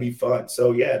 that's going to be fun.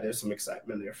 So yeah, there's some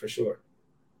excitement there for sure.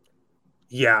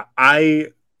 Yeah, I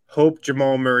hope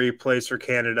Jamal Murray plays for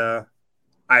Canada.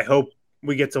 I hope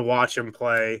we get to watch him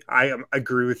play. I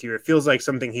agree with you. It feels like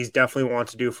something he's definitely wanted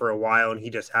to do for a while, and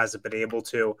he just hasn't been able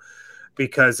to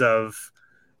because of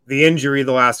the injury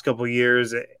the last couple of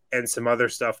years and some other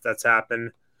stuff that's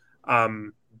happened.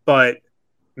 But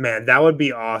man, that would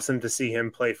be awesome to see him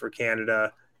play for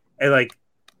Canada. And like,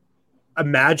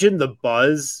 imagine the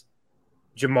buzz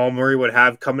Jamal Murray would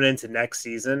have coming into next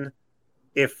season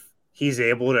if he's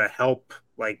able to help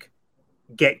like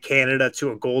get Canada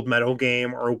to a gold medal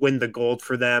game or win the gold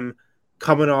for them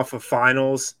coming off of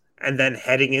finals and then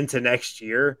heading into next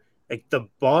year. Like, the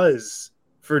buzz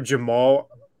for Jamal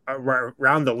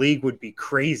around the league would be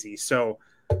crazy. So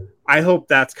I hope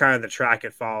that's kind of the track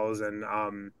it follows. And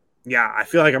yeah, I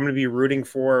feel like I'm going to be rooting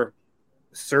for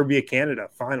Serbia-Canada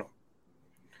final.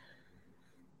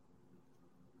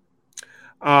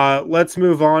 Let's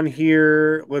move on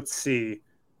here. Let's see.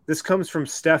 This comes from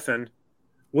Stefan.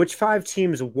 Which 5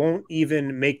 teams won't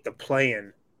even make the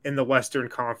play-in in the Western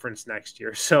Conference next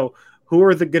year? So who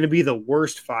are going to be the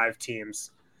worst 5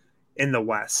 teams in the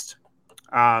West?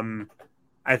 I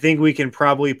think we can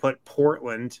probably put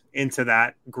Portland into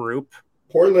that group.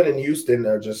 Portland and Houston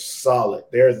are just solid.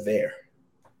 They're there.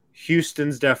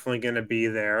 Houston's definitely going to be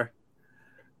there.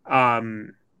 I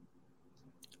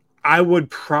would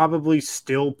probably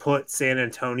still put San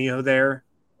Antonio there,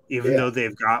 even though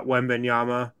they've got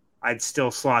Wembanyama. I'd still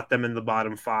slot them in the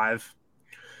bottom 5.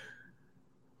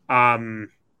 Then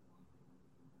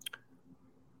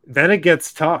it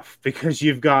gets tough because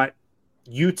you've got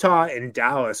Utah and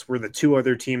Dallas were the 2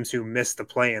 other teams who missed the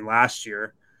play-in last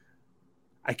year.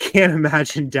 I can't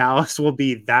imagine Dallas will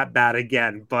be that bad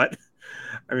again, but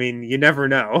I mean, you never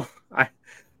know.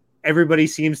 Everybody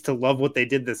seems to love what they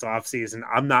did this offseason.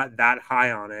 I'm not that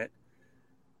high on it.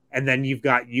 And then you've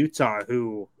got Utah,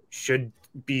 who should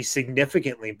be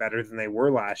significantly better than they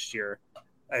were last year.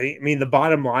 I mean, the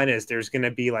bottom line is there's going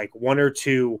to be like 1 or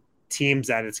 2 teams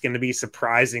that it's going to be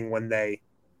surprising when they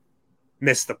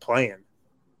miss the play-in.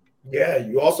 Yeah,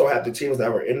 you also have the teams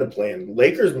that were in the play-in.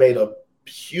 Lakers made a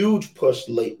huge push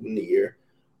late in the year.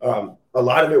 A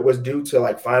lot of it was due to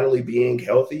like finally being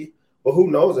healthy, but who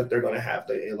knows if they're going to have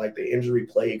the injury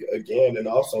plague again. And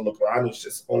also LeBron is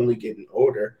just only getting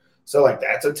older. So like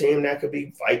that's a team that could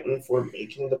be fighting for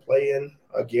making the play-in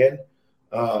again.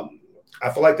 I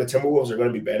feel like the Timberwolves are going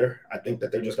to be better. I think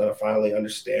that they're just going to finally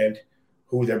understand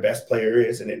who their best player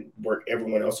is and then work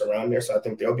everyone else around there. So I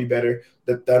think they'll be better.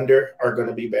 The Thunder are going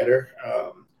to be better.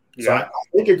 So I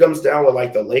think it comes down with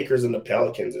like the Lakers and the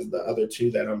Pelicans is the other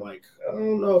two that I'm like, I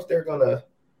don't know if they're going to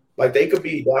 – like they could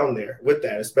be down there with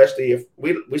that, especially if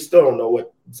we still don't know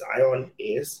what Zion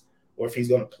is or if he's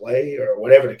going to play or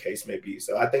whatever the case may be.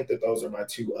 So I think that those are my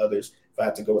two others if I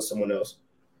had to go with someone else.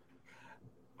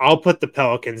 I'll put the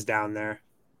Pelicans down there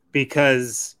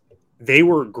because they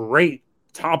were great,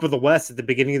 top of the West at the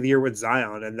beginning of the year with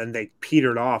Zion, and then they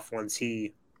petered off once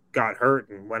he got hurt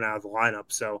and went out of the lineup.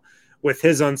 So with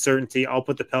his uncertainty, I'll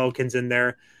put the Pelicans in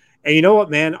there. And you know what,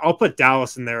 man? I'll put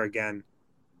Dallas in there again.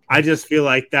 I just feel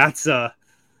like that's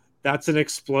an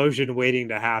explosion waiting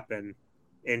to happen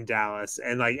in Dallas.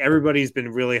 And like everybody's been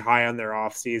really high on their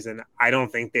offseason. I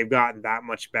don't think they've gotten that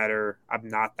much better. I'm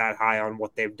not that high on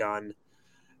what they've done.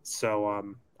 So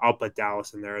I'll put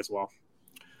Dallas in there as well.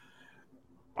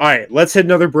 All right, let's hit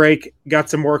another break. Got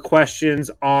some more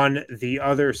questions on the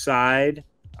other side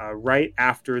right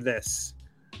after this.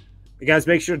 You guys,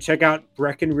 make sure to check out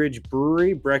Breckenridge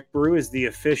Brewery. Breck Brew is the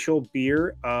official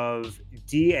beer of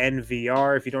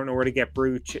DNVR. If you don't know where to get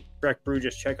Breck Brew,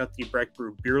 just check out the Breck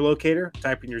Brew beer locator.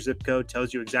 Type in your zip code,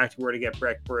 tells you exactly where to get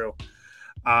Breck Brew.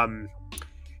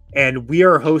 And we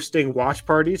are hosting watch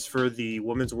parties for the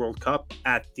Women's World Cup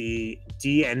at the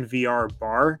DNVR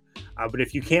bar. But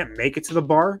if you can't make it to the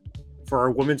bar for our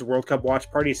Women's World Cup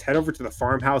watch parties, head over to the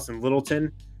farmhouse in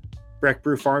Littleton, Breck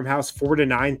Brew Farmhouse, 4 to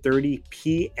 9:30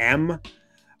 p.m.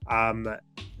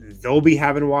 They'll be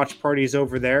having watch parties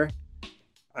over there.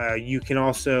 You can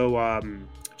also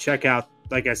check out,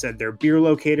 like I said, their beer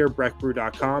locator,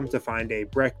 breckbrew.com, to find a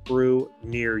Breck Brew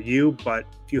near you. But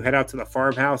if you head out to the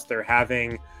farmhouse, they're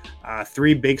having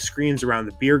 3 big screens around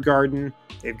the beer garden.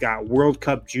 They've got World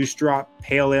Cup juice drop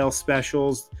pale ale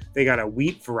specials. They got a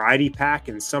wheat variety pack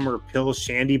and summer Pils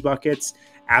shandy buckets,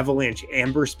 Avalanche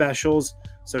amber specials.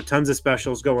 So tons of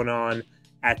specials going on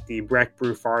at the Breck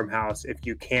Brew Farmhouse if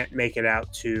you can't make it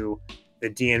out to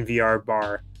the DNVR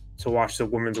bar to watch the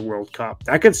Women's World Cup.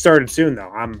 That gets started soon,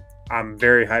 though. I'm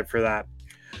very hyped for that.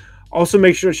 Also,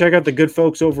 make sure to check out the good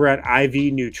folks over at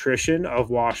IV Nutrition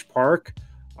of Wash Park.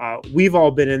 We've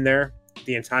all been in there,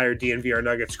 the entire DNVR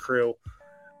Nuggets crew.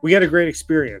 We had a great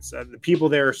experience. The people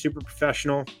there are super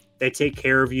professional. They take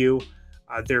care of you.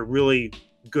 They're really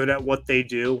good at what they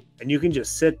do. And you can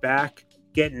just sit back,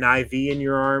 get an IV in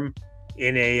your arm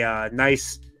in a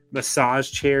nice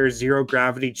massage chair, zero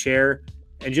gravity chair,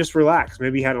 and just relax.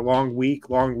 Maybe you had a long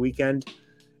weekend.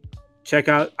 Check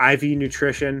out IV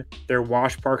Nutrition, their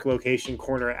Wash Park location,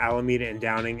 corner at Alameda and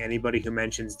Downing. Anybody who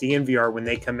mentions DNVR when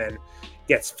they come in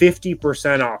gets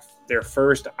 50% off their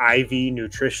first IV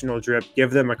nutritional drip. Give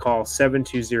them a call,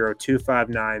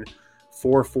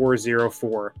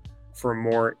 720-259-4404 for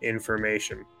more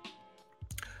information.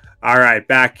 All right,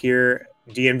 back here,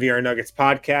 DNVR Nuggets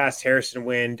podcast, Harrison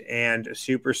Wind and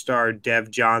superstar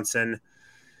Dev Johnson.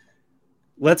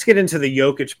 Let's get into the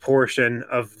Jokic portion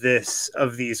of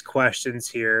these questions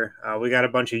here. We got a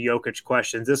bunch of Jokic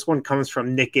questions. This one comes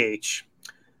from Nick H.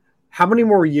 How many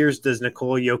more years does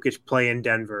Nikola Jokic play in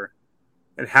Denver?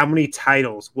 And how many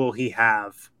titles will he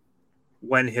have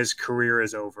when his career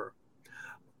is over?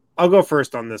 I'll go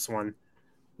first on this one.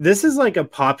 This is like a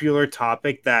popular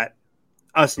topic that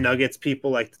us Nuggets people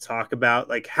like to talk about.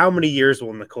 Like, how many years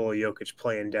will Nikola Jokic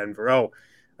play in Denver? Oh,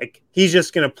 like he's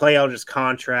just going to play out his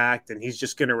contract and he's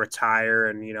just going to retire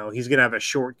and, you know, he's going to have a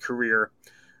short career.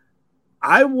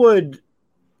 I would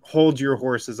hold your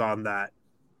horses on that.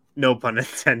 No pun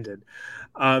intended.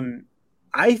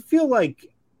 I feel like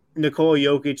Nikola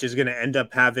Jokic is going to end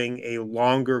up having a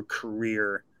longer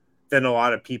career than a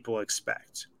lot of people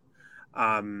expect.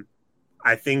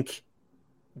 I think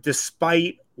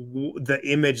despite the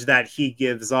image that he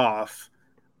gives off,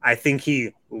 I think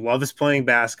he loves playing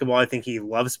basketball. I think he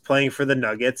loves playing for the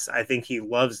Nuggets. I think he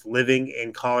loves living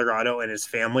in Colorado and his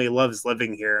family loves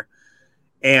living here.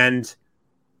 And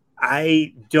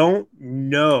I don't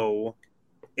know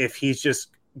if he's just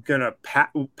going to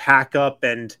pack up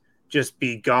and just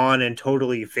be gone and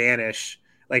totally vanish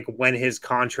like when his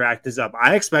contract is up.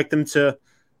 I expect him to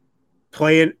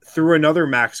play it through another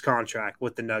max contract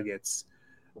with the Nuggets.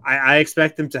 I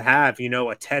expect them to have, you know,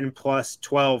 a 10 plus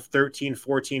 12, 13,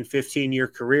 14, 15-year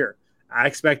career. I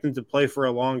expect them to play for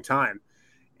a long time.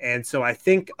 And so I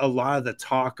think a lot of the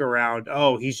talk around,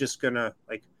 oh, he's just going to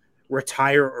like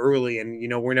retire early and, you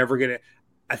know, we're never going to,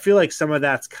 I feel like some of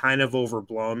that's kind of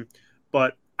overblown,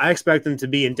 but I expect him to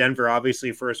be in Denver,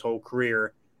 obviously, for his whole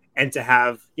career and to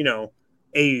have, you know,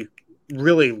 a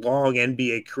really long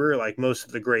NBA career like most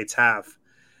of the greats have.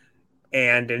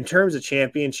 And in terms of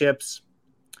championships,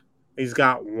 he's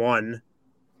got one.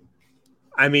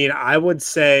 I mean, I would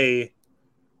say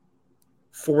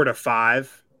 4 to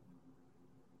 5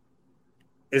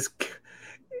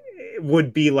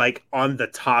 would be like on the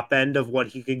top end of what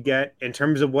he could get. In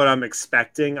terms of what I'm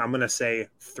expecting, I'm going to say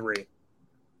 3.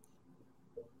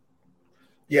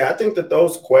 Yeah, I think that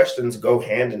those questions go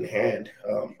hand in hand.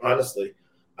 Honestly,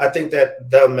 I think that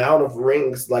the amount of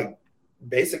rings like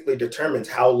basically determines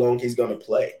how long he's going to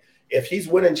play. If he's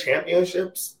winning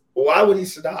championships, why would he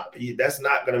stop? That's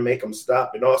not going to make him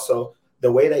stop. And also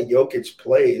the way that Jokic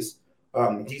plays,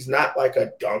 he's not like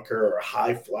a dunker or a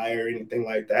high flyer or anything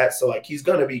like that. So like he's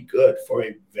going to be good for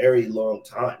a very long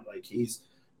time. Like he's,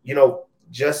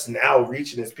 just now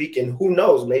reaching his peak, and who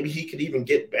knows, maybe he could even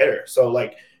get better. So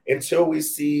like until we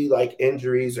see like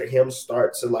injuries or him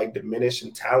start to like diminish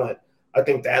in talent, I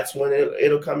think that's when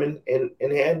it'll come in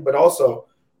hand. But also,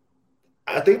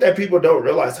 I think that people don't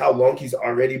realize how long he's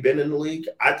already been in the league.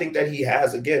 I think that he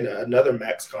has, again, another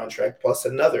max contract plus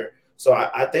another. So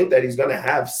I think that he's going to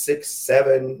have 6,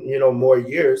 7, more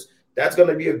years. That's going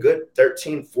to be a good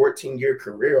 13, 14-year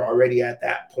career already at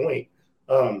that point.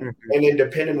 And then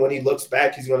depending when he looks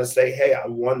back, he's going to say, hey, I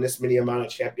won this many amount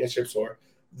of championships, or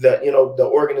the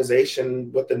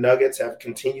organization with the Nuggets have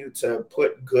continued to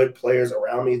put good players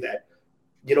around me that,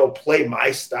 play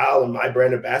my style and my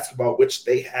brand of basketball, which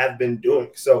they have been doing.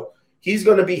 So he's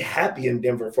going to be happy in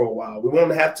Denver for a while. We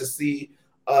won't have to see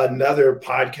another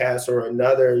podcast or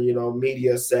another,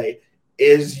 media say,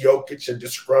 is Jokic a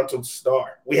disgruntled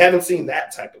star? We haven't seen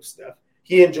that type of stuff.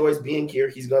 He enjoys being here.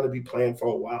 He's going to be playing for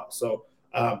a while. So,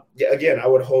 again, I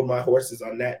would hold my horses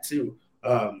on that too.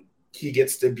 He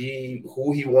gets to be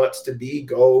who he wants to be,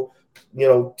 go,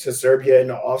 to Serbia in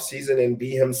the offseason and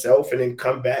be himself, and then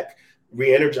come back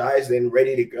re-energized and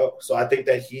ready to go. So I think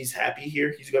that he's happy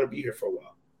here. He's going to be here for a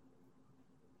while.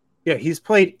 Yeah, he's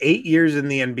played 8 years in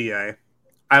the NBA.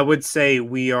 I would say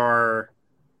we are,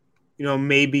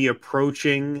 maybe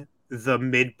approaching the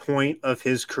midpoint of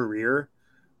his career,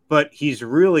 but he's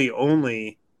really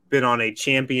only been on a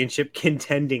championship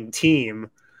contending team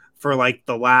for like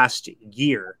the last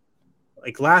year.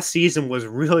 Like last season was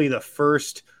really the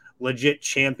first legit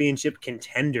championship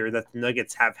contender that the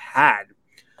Nuggets have had.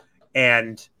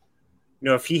 And,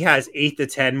 if he has 8 to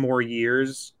 10 more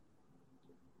years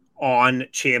on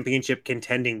championship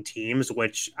contending teams,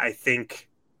 which I think,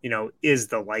 is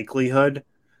the likelihood.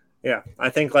 Yeah, I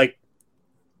think like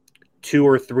 2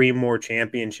 or 3 more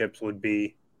championships would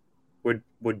be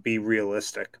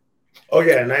realistic. Oh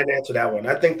yeah, and I'd answer that one.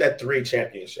 I think that 3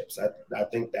 championships. I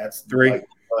think that's 3. Like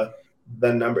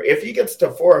the number. If he gets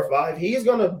to 4 or 5, he's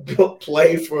gonna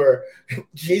play for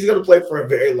a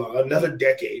very long, another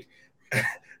decade.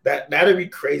 That'd be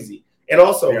crazy. And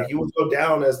also, he would go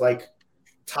down as like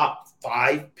top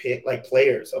 5 pick like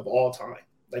players of all time.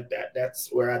 Like that. That's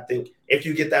where I think if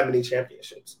you get that many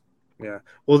championships. Yeah.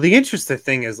 Well, the interesting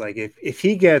thing is like if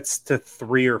he gets to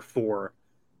 3 or 4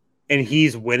 and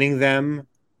he's winning them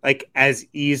like as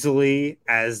easily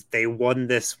as they won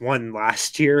this one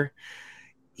last year,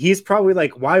 he's probably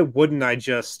like, why wouldn't I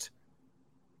just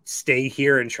stay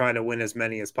here and try to win as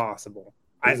many as possible?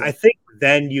 Exactly. I think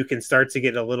then you can start to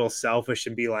get a little selfish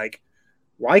and be like,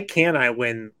 why can't I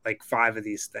win like 5 of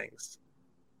these things?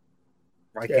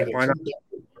 Why not?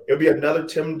 It'll be another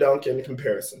Tim Duncan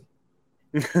comparison.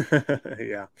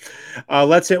 Yeah.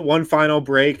 Let's hit one final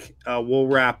break. We'll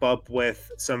wrap up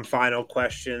with some final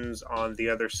questions on the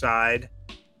other side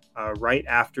right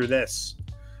after this.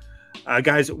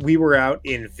 Guys, we were out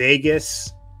in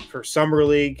Vegas for Summer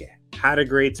League. Had a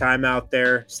great time out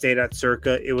there. Stayed at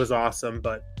Circa. It was awesome,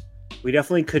 but we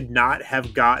definitely could not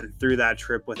have gotten through that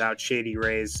trip without Shady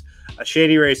Rays.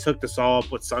 Shady Rays hooked us all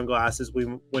up with sunglasses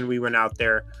when we went out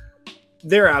there.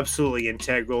 They're absolutely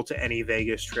integral to any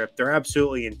Vegas trip. They're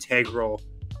absolutely integral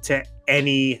to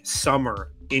any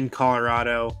summer in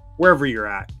Colorado, wherever you're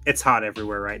at. It's hot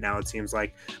everywhere right now, it seems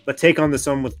like. But take on the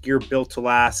sun with gear built to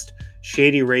last.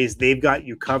 Shady Rays, they've got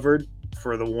you covered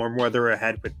for the warm weather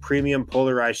ahead with premium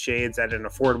polarized shades at an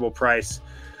affordable price.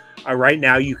 Right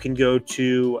now, you can go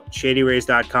to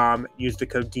shadyrays.com, use the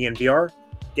code DNVR,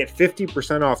 get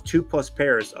 50% off 2+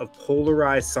 pairs of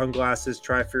polarized sunglasses.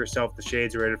 Try for yourself. The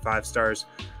shades are rated 5 stars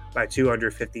by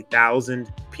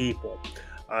 250,000 people.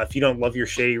 If you don't love your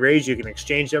Shady Rays, you can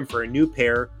exchange them for a new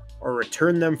pair or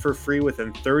return them for free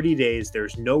within 30 days.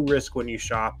 There's no risk when you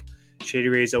shop. Shady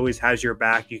Rays always has your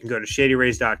back. You can go to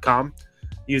shadyrays.com,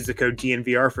 use the code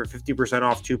DNVR for 50%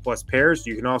 off 2+ pairs.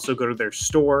 You can also go to their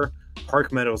store,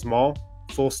 Park Meadows Mall,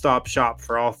 full-stop shop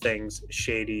for all things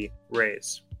Shady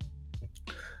Rays.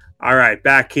 All right,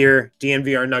 back here,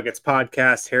 DNVR Nuggets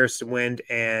podcast, Harrison Wind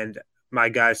and my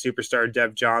guy, superstar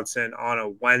Dev Johnson, on a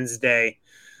Wednesday.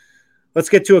 let's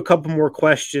get to a couple more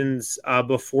questions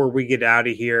before we get out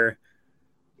of here.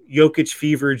 Jokic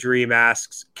Fever Dream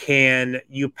asks, can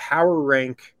you power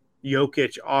rank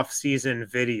Jokic off-season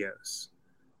videos?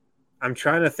 I'm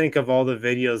trying to think of all the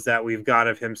videos that we've got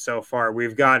of him so far.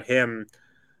 We've got him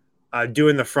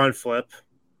doing the front flip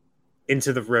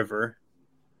into the river.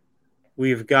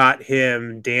 We've got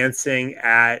him dancing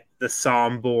at the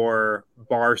Sombor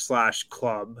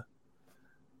bar/club.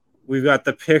 We've got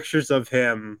the pictures of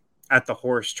him at the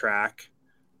horse track.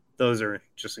 Those are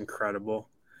just incredible.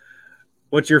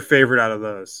 What's your favorite out of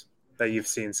those that you've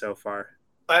seen so far?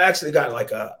 I actually got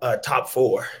like a top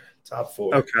four. Top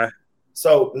four. Okay.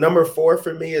 So number 4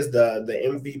 for me is the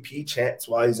MVP chants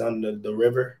while he's on the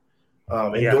river,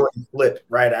 and doing the flip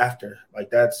right after.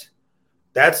 Like that's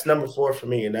number 4 for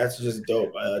me, and that's just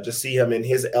dope. Just see him in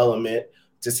his element,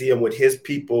 to see him with his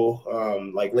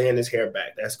people, like laying his hair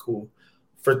back. That's cool.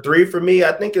 For 3 for me,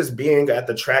 I think is being at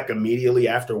the track immediately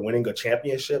after winning a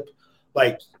championship.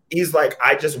 Like he's like,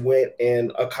 I just went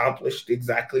and accomplished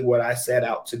exactly what I set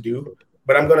out to do.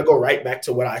 But I'm going to go right back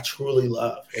to what I truly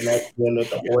love. And that's being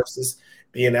with the horses,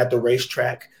 being at the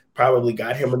racetrack, probably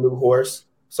got him a new horse.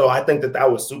 So I think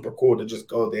that was super cool to just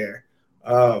go there.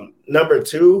 Number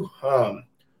 2,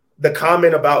 the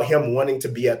comment about him wanting to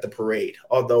be at the parade,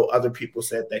 although other people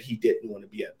said that he didn't want to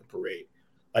be at the parade.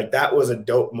 Like that was a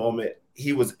dope moment.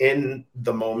 He was in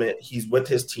the moment. He's with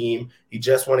his team. He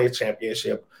just won a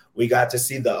championship. We got to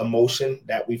see the emotion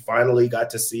that we finally got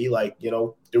to see, like,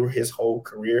 through his whole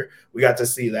career. We got to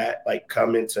see that like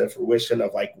come into fruition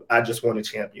of like, I just won a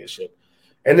championship.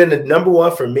 And then the number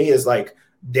 1 for me is like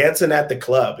dancing at the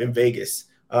club in Vegas.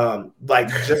 Like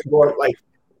just more like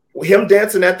him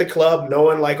dancing at the club,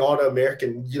 knowing like all the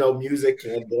American, music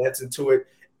and dancing to it.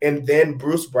 And then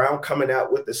Bruce Brown coming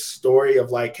out with the story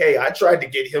of like, hey, I tried to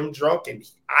get him drunk and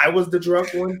I was the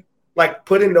drunk one. Like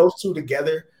putting those two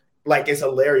together, like it's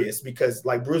hilarious because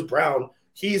like Bruce Brown,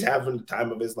 he's having the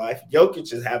time of his life.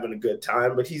 Jokic is having a good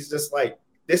time, but he's just like,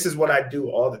 this is what I do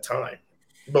all the time.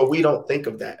 But we don't think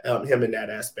of that, him in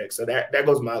that aspect. So that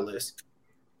goes my list.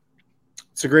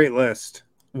 It's a great list.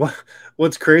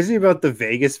 What's crazy about the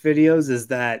Vegas videos is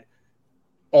that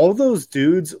all those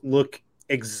dudes look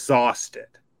exhausted.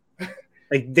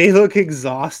 Like they look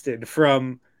exhausted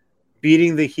from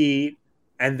beating the Heat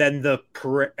and then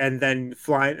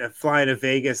flying to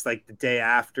Vegas like the day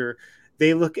after.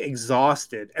 They look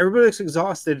exhausted. Everybody looks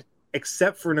exhausted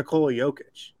except for Nikola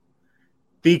Jokic,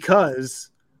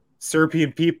 because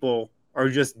Serbian people are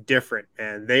just different,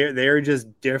 man. They're just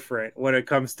different when it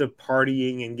comes to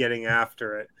partying and getting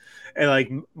after it. And like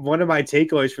one of my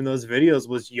takeaways from those videos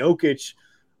was Jokic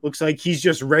looks like he's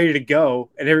just ready to go,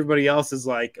 and everybody else is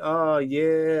like, oh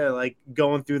yeah, like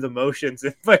going through the motions,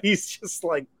 but he's just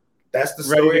like, that's the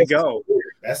ready story to go.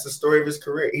 That's the story of his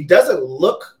career. He doesn't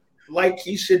look like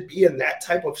he should be in that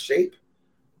type of shape.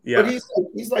 Yeah. But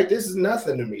he's like, this is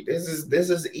nothing to me. This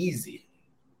is easy.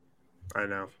 I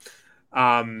know.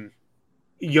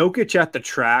 Jokic at the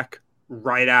track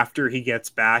right after he gets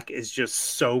back is just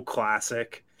so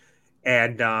classic.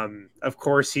 And of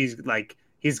course he's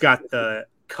got the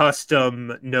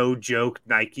custom no joke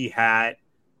Nike hat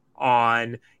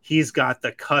on. He's got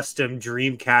the custom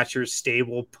Dreamcatcher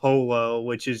stable polo,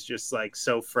 which is just like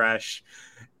so fresh.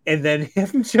 And then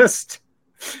him just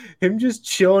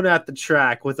chilling at the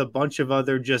track with a bunch of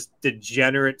other just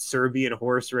degenerate Serbian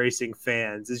horse racing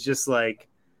fans is just like,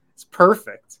 it's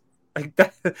perfect. Like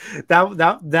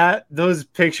that those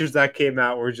pictures that came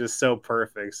out were just so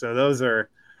perfect. So those are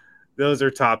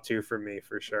top 2 for me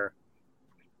for sure.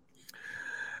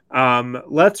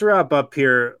 Let's wrap up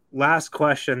here. Last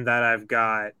question that I've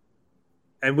got,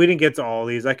 and we didn't get to all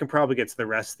these. I can probably get to the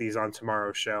rest of these on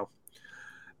tomorrow's show.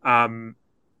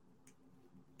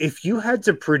 If you had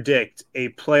to predict a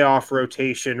playoff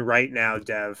rotation right now,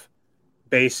 Dev,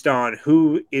 based on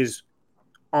who is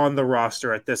on the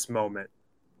roster at this moment,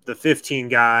 the 15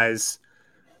 guys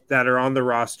that are on the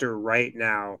roster right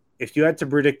now, if you had to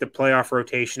predict the playoff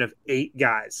rotation of 8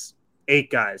 guys,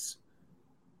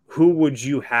 who would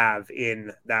you have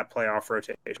in that playoff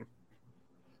rotation?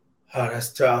 Oh,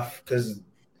 that's tough because,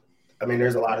 I mean,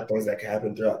 there's a lot of things that can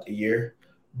happen throughout the year.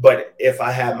 But if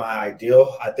I had my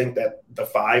ideal, I think that the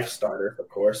 5 starter, of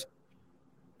course,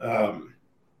 Jalen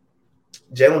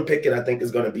Pickett, I think,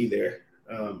 is going to be there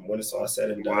when it's all said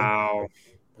and done. Wow.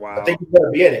 I think he's going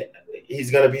to be in it.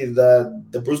 He's going to be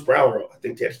the Bruce Brown role. I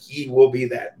think that he will be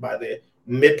that by the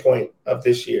midpoint of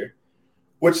this year,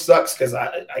 which sucks because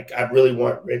I really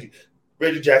want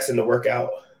Reggie Jackson to work out.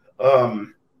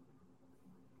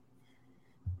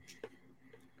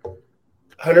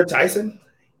 Hunter Tyson,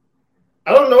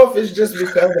 I don't know if it's just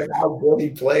because of how good he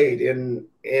played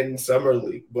in Summer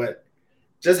League, but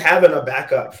just having a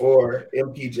backup for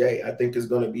MPJ, I think, is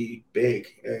going to be big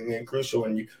and crucial.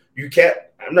 And you can't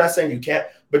 – I'm not saying you can't,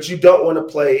 but you don't want to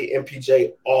play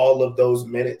MPJ all of those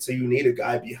minutes. So you need a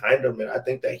guy behind him, and I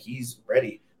think that he's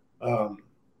ready.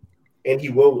 And he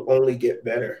will only get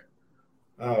better.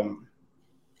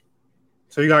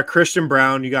 So you got Christian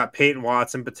Brown, you got Peyton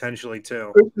Watson potentially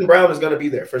too. Christian Brown is going to be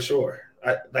there for sure.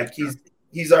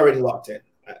 He's already locked in.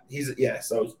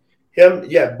 So him,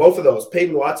 both of those.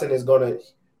 Peyton Watson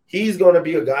he's going to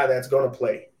be a guy that's going to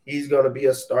play. He's going to be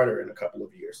a starter in a couple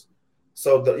of years.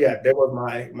 So there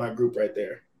was my group right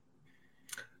there.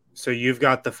 So you've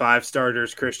got the 5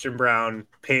 starters: Christian Brown,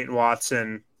 Peyton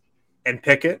Watson, and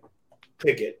Pickett.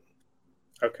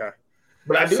 Okay.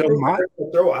 But I do think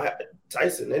they'll throw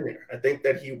Tyson in there. I think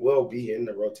that he will be in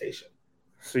the rotation.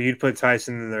 So you'd put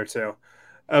Tyson in there too.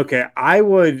 Okay, I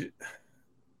would,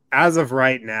 as of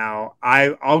right now,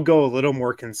 I'll go a little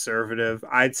more conservative.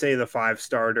 I'd say the 5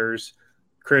 starters: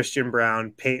 Christian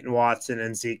Brown, Peyton Watson,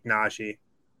 and Zeke Naji.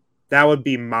 That would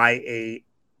be my 8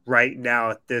 right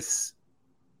now at this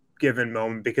given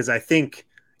moment, because I think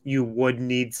you would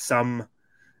need some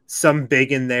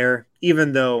big in there,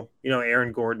 even though,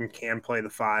 Aaron Gordon can play the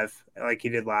 5 like he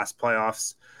did last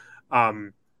playoffs.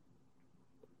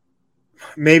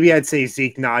 Maybe I'd say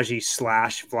Zeke Naji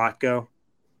 / Vlatko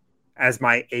as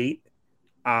my 8.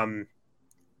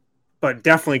 But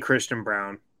definitely Christian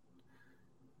Brown.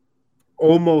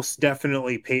 Almost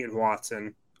definitely Peyton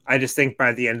Watson. I just think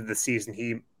by the end of the season,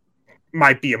 he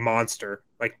might be a monster.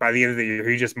 Like by the end of the year,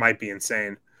 he just might be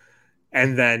insane.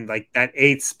 And then like that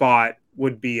 8th spot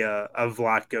would be a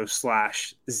Vlatko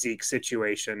 / Zeke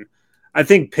situation. I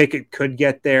think Pickett could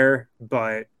get there,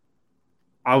 but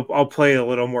I'll play a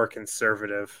little more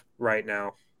conservative right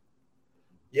now.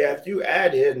 Yeah, if you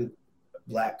add in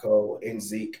Vlatko and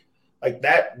Zeke, like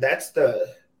that's a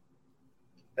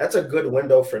good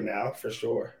window for now, for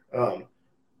sure.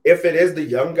 If it is the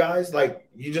young guys, like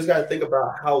you just got to think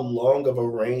about how long of a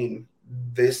reign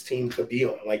this team could be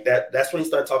on. Like that's when you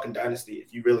start talking dynasty.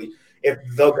 If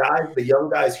the young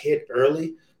guys hit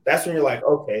early, that's when you're like,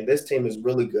 okay, this team is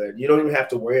really good. You don't even have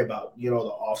to worry about, the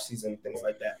offseason, things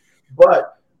like that.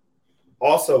 But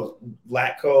also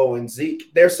Vlatko and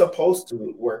Zeke, they're supposed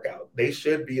to work out. They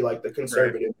should be like the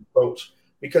conservative approach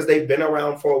because they've been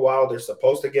around for a while. They're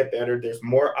supposed to get better. There's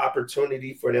more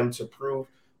opportunity for them to prove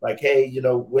like, hey,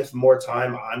 with more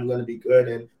time, I'm going to be good.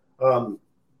 And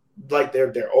like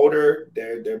they're older,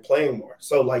 they're playing more.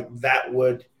 So like that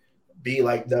would be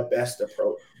like the best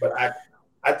approach. But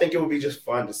I think it would be just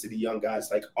fun to see the young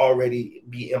guys like already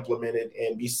be implemented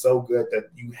and be so good that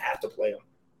you have to play them.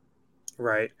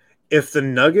 Right. If the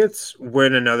Nuggets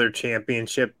win another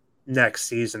championship next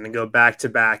season and go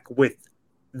back-to-back with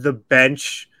the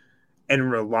bench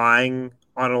and relying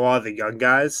on a lot of the young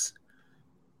guys,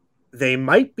 they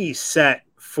might be set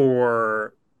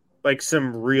for like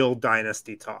some real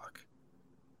dynasty talk.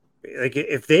 Like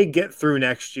if they get through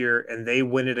next year and they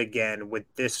win it again with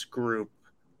this group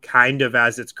kind of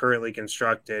as it's currently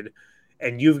constructed,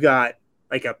 and you've got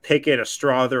like a Pickett, a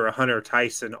Strother, a Hunter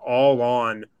Tyson all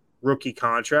on rookie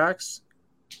contracts,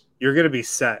 you're going to be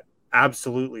set,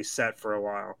 absolutely set for a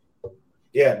while.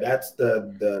 Yeah, that's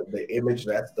the image,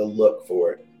 that's the look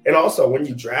for it. And also when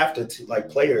you draft like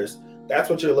players,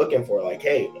 that's what you're looking for. Like,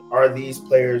 hey, are these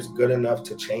players good enough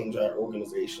to change our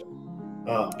organization?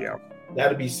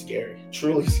 That'd be scary,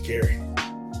 truly scary.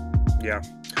 Yeah.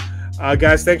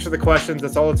 Guys, thanks for the questions.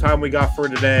 That's all the time we got for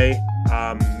today.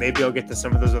 Maybe I'll get to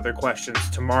some of those other questions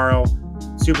tomorrow.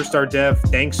 Superstar Dev,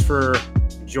 thanks for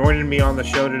joining me on the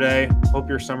show today. Hope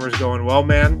your summer's going well,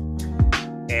 man.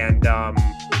 And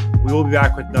we will be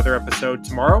back with another episode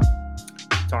tomorrow.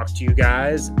 Talk to you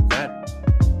guys then.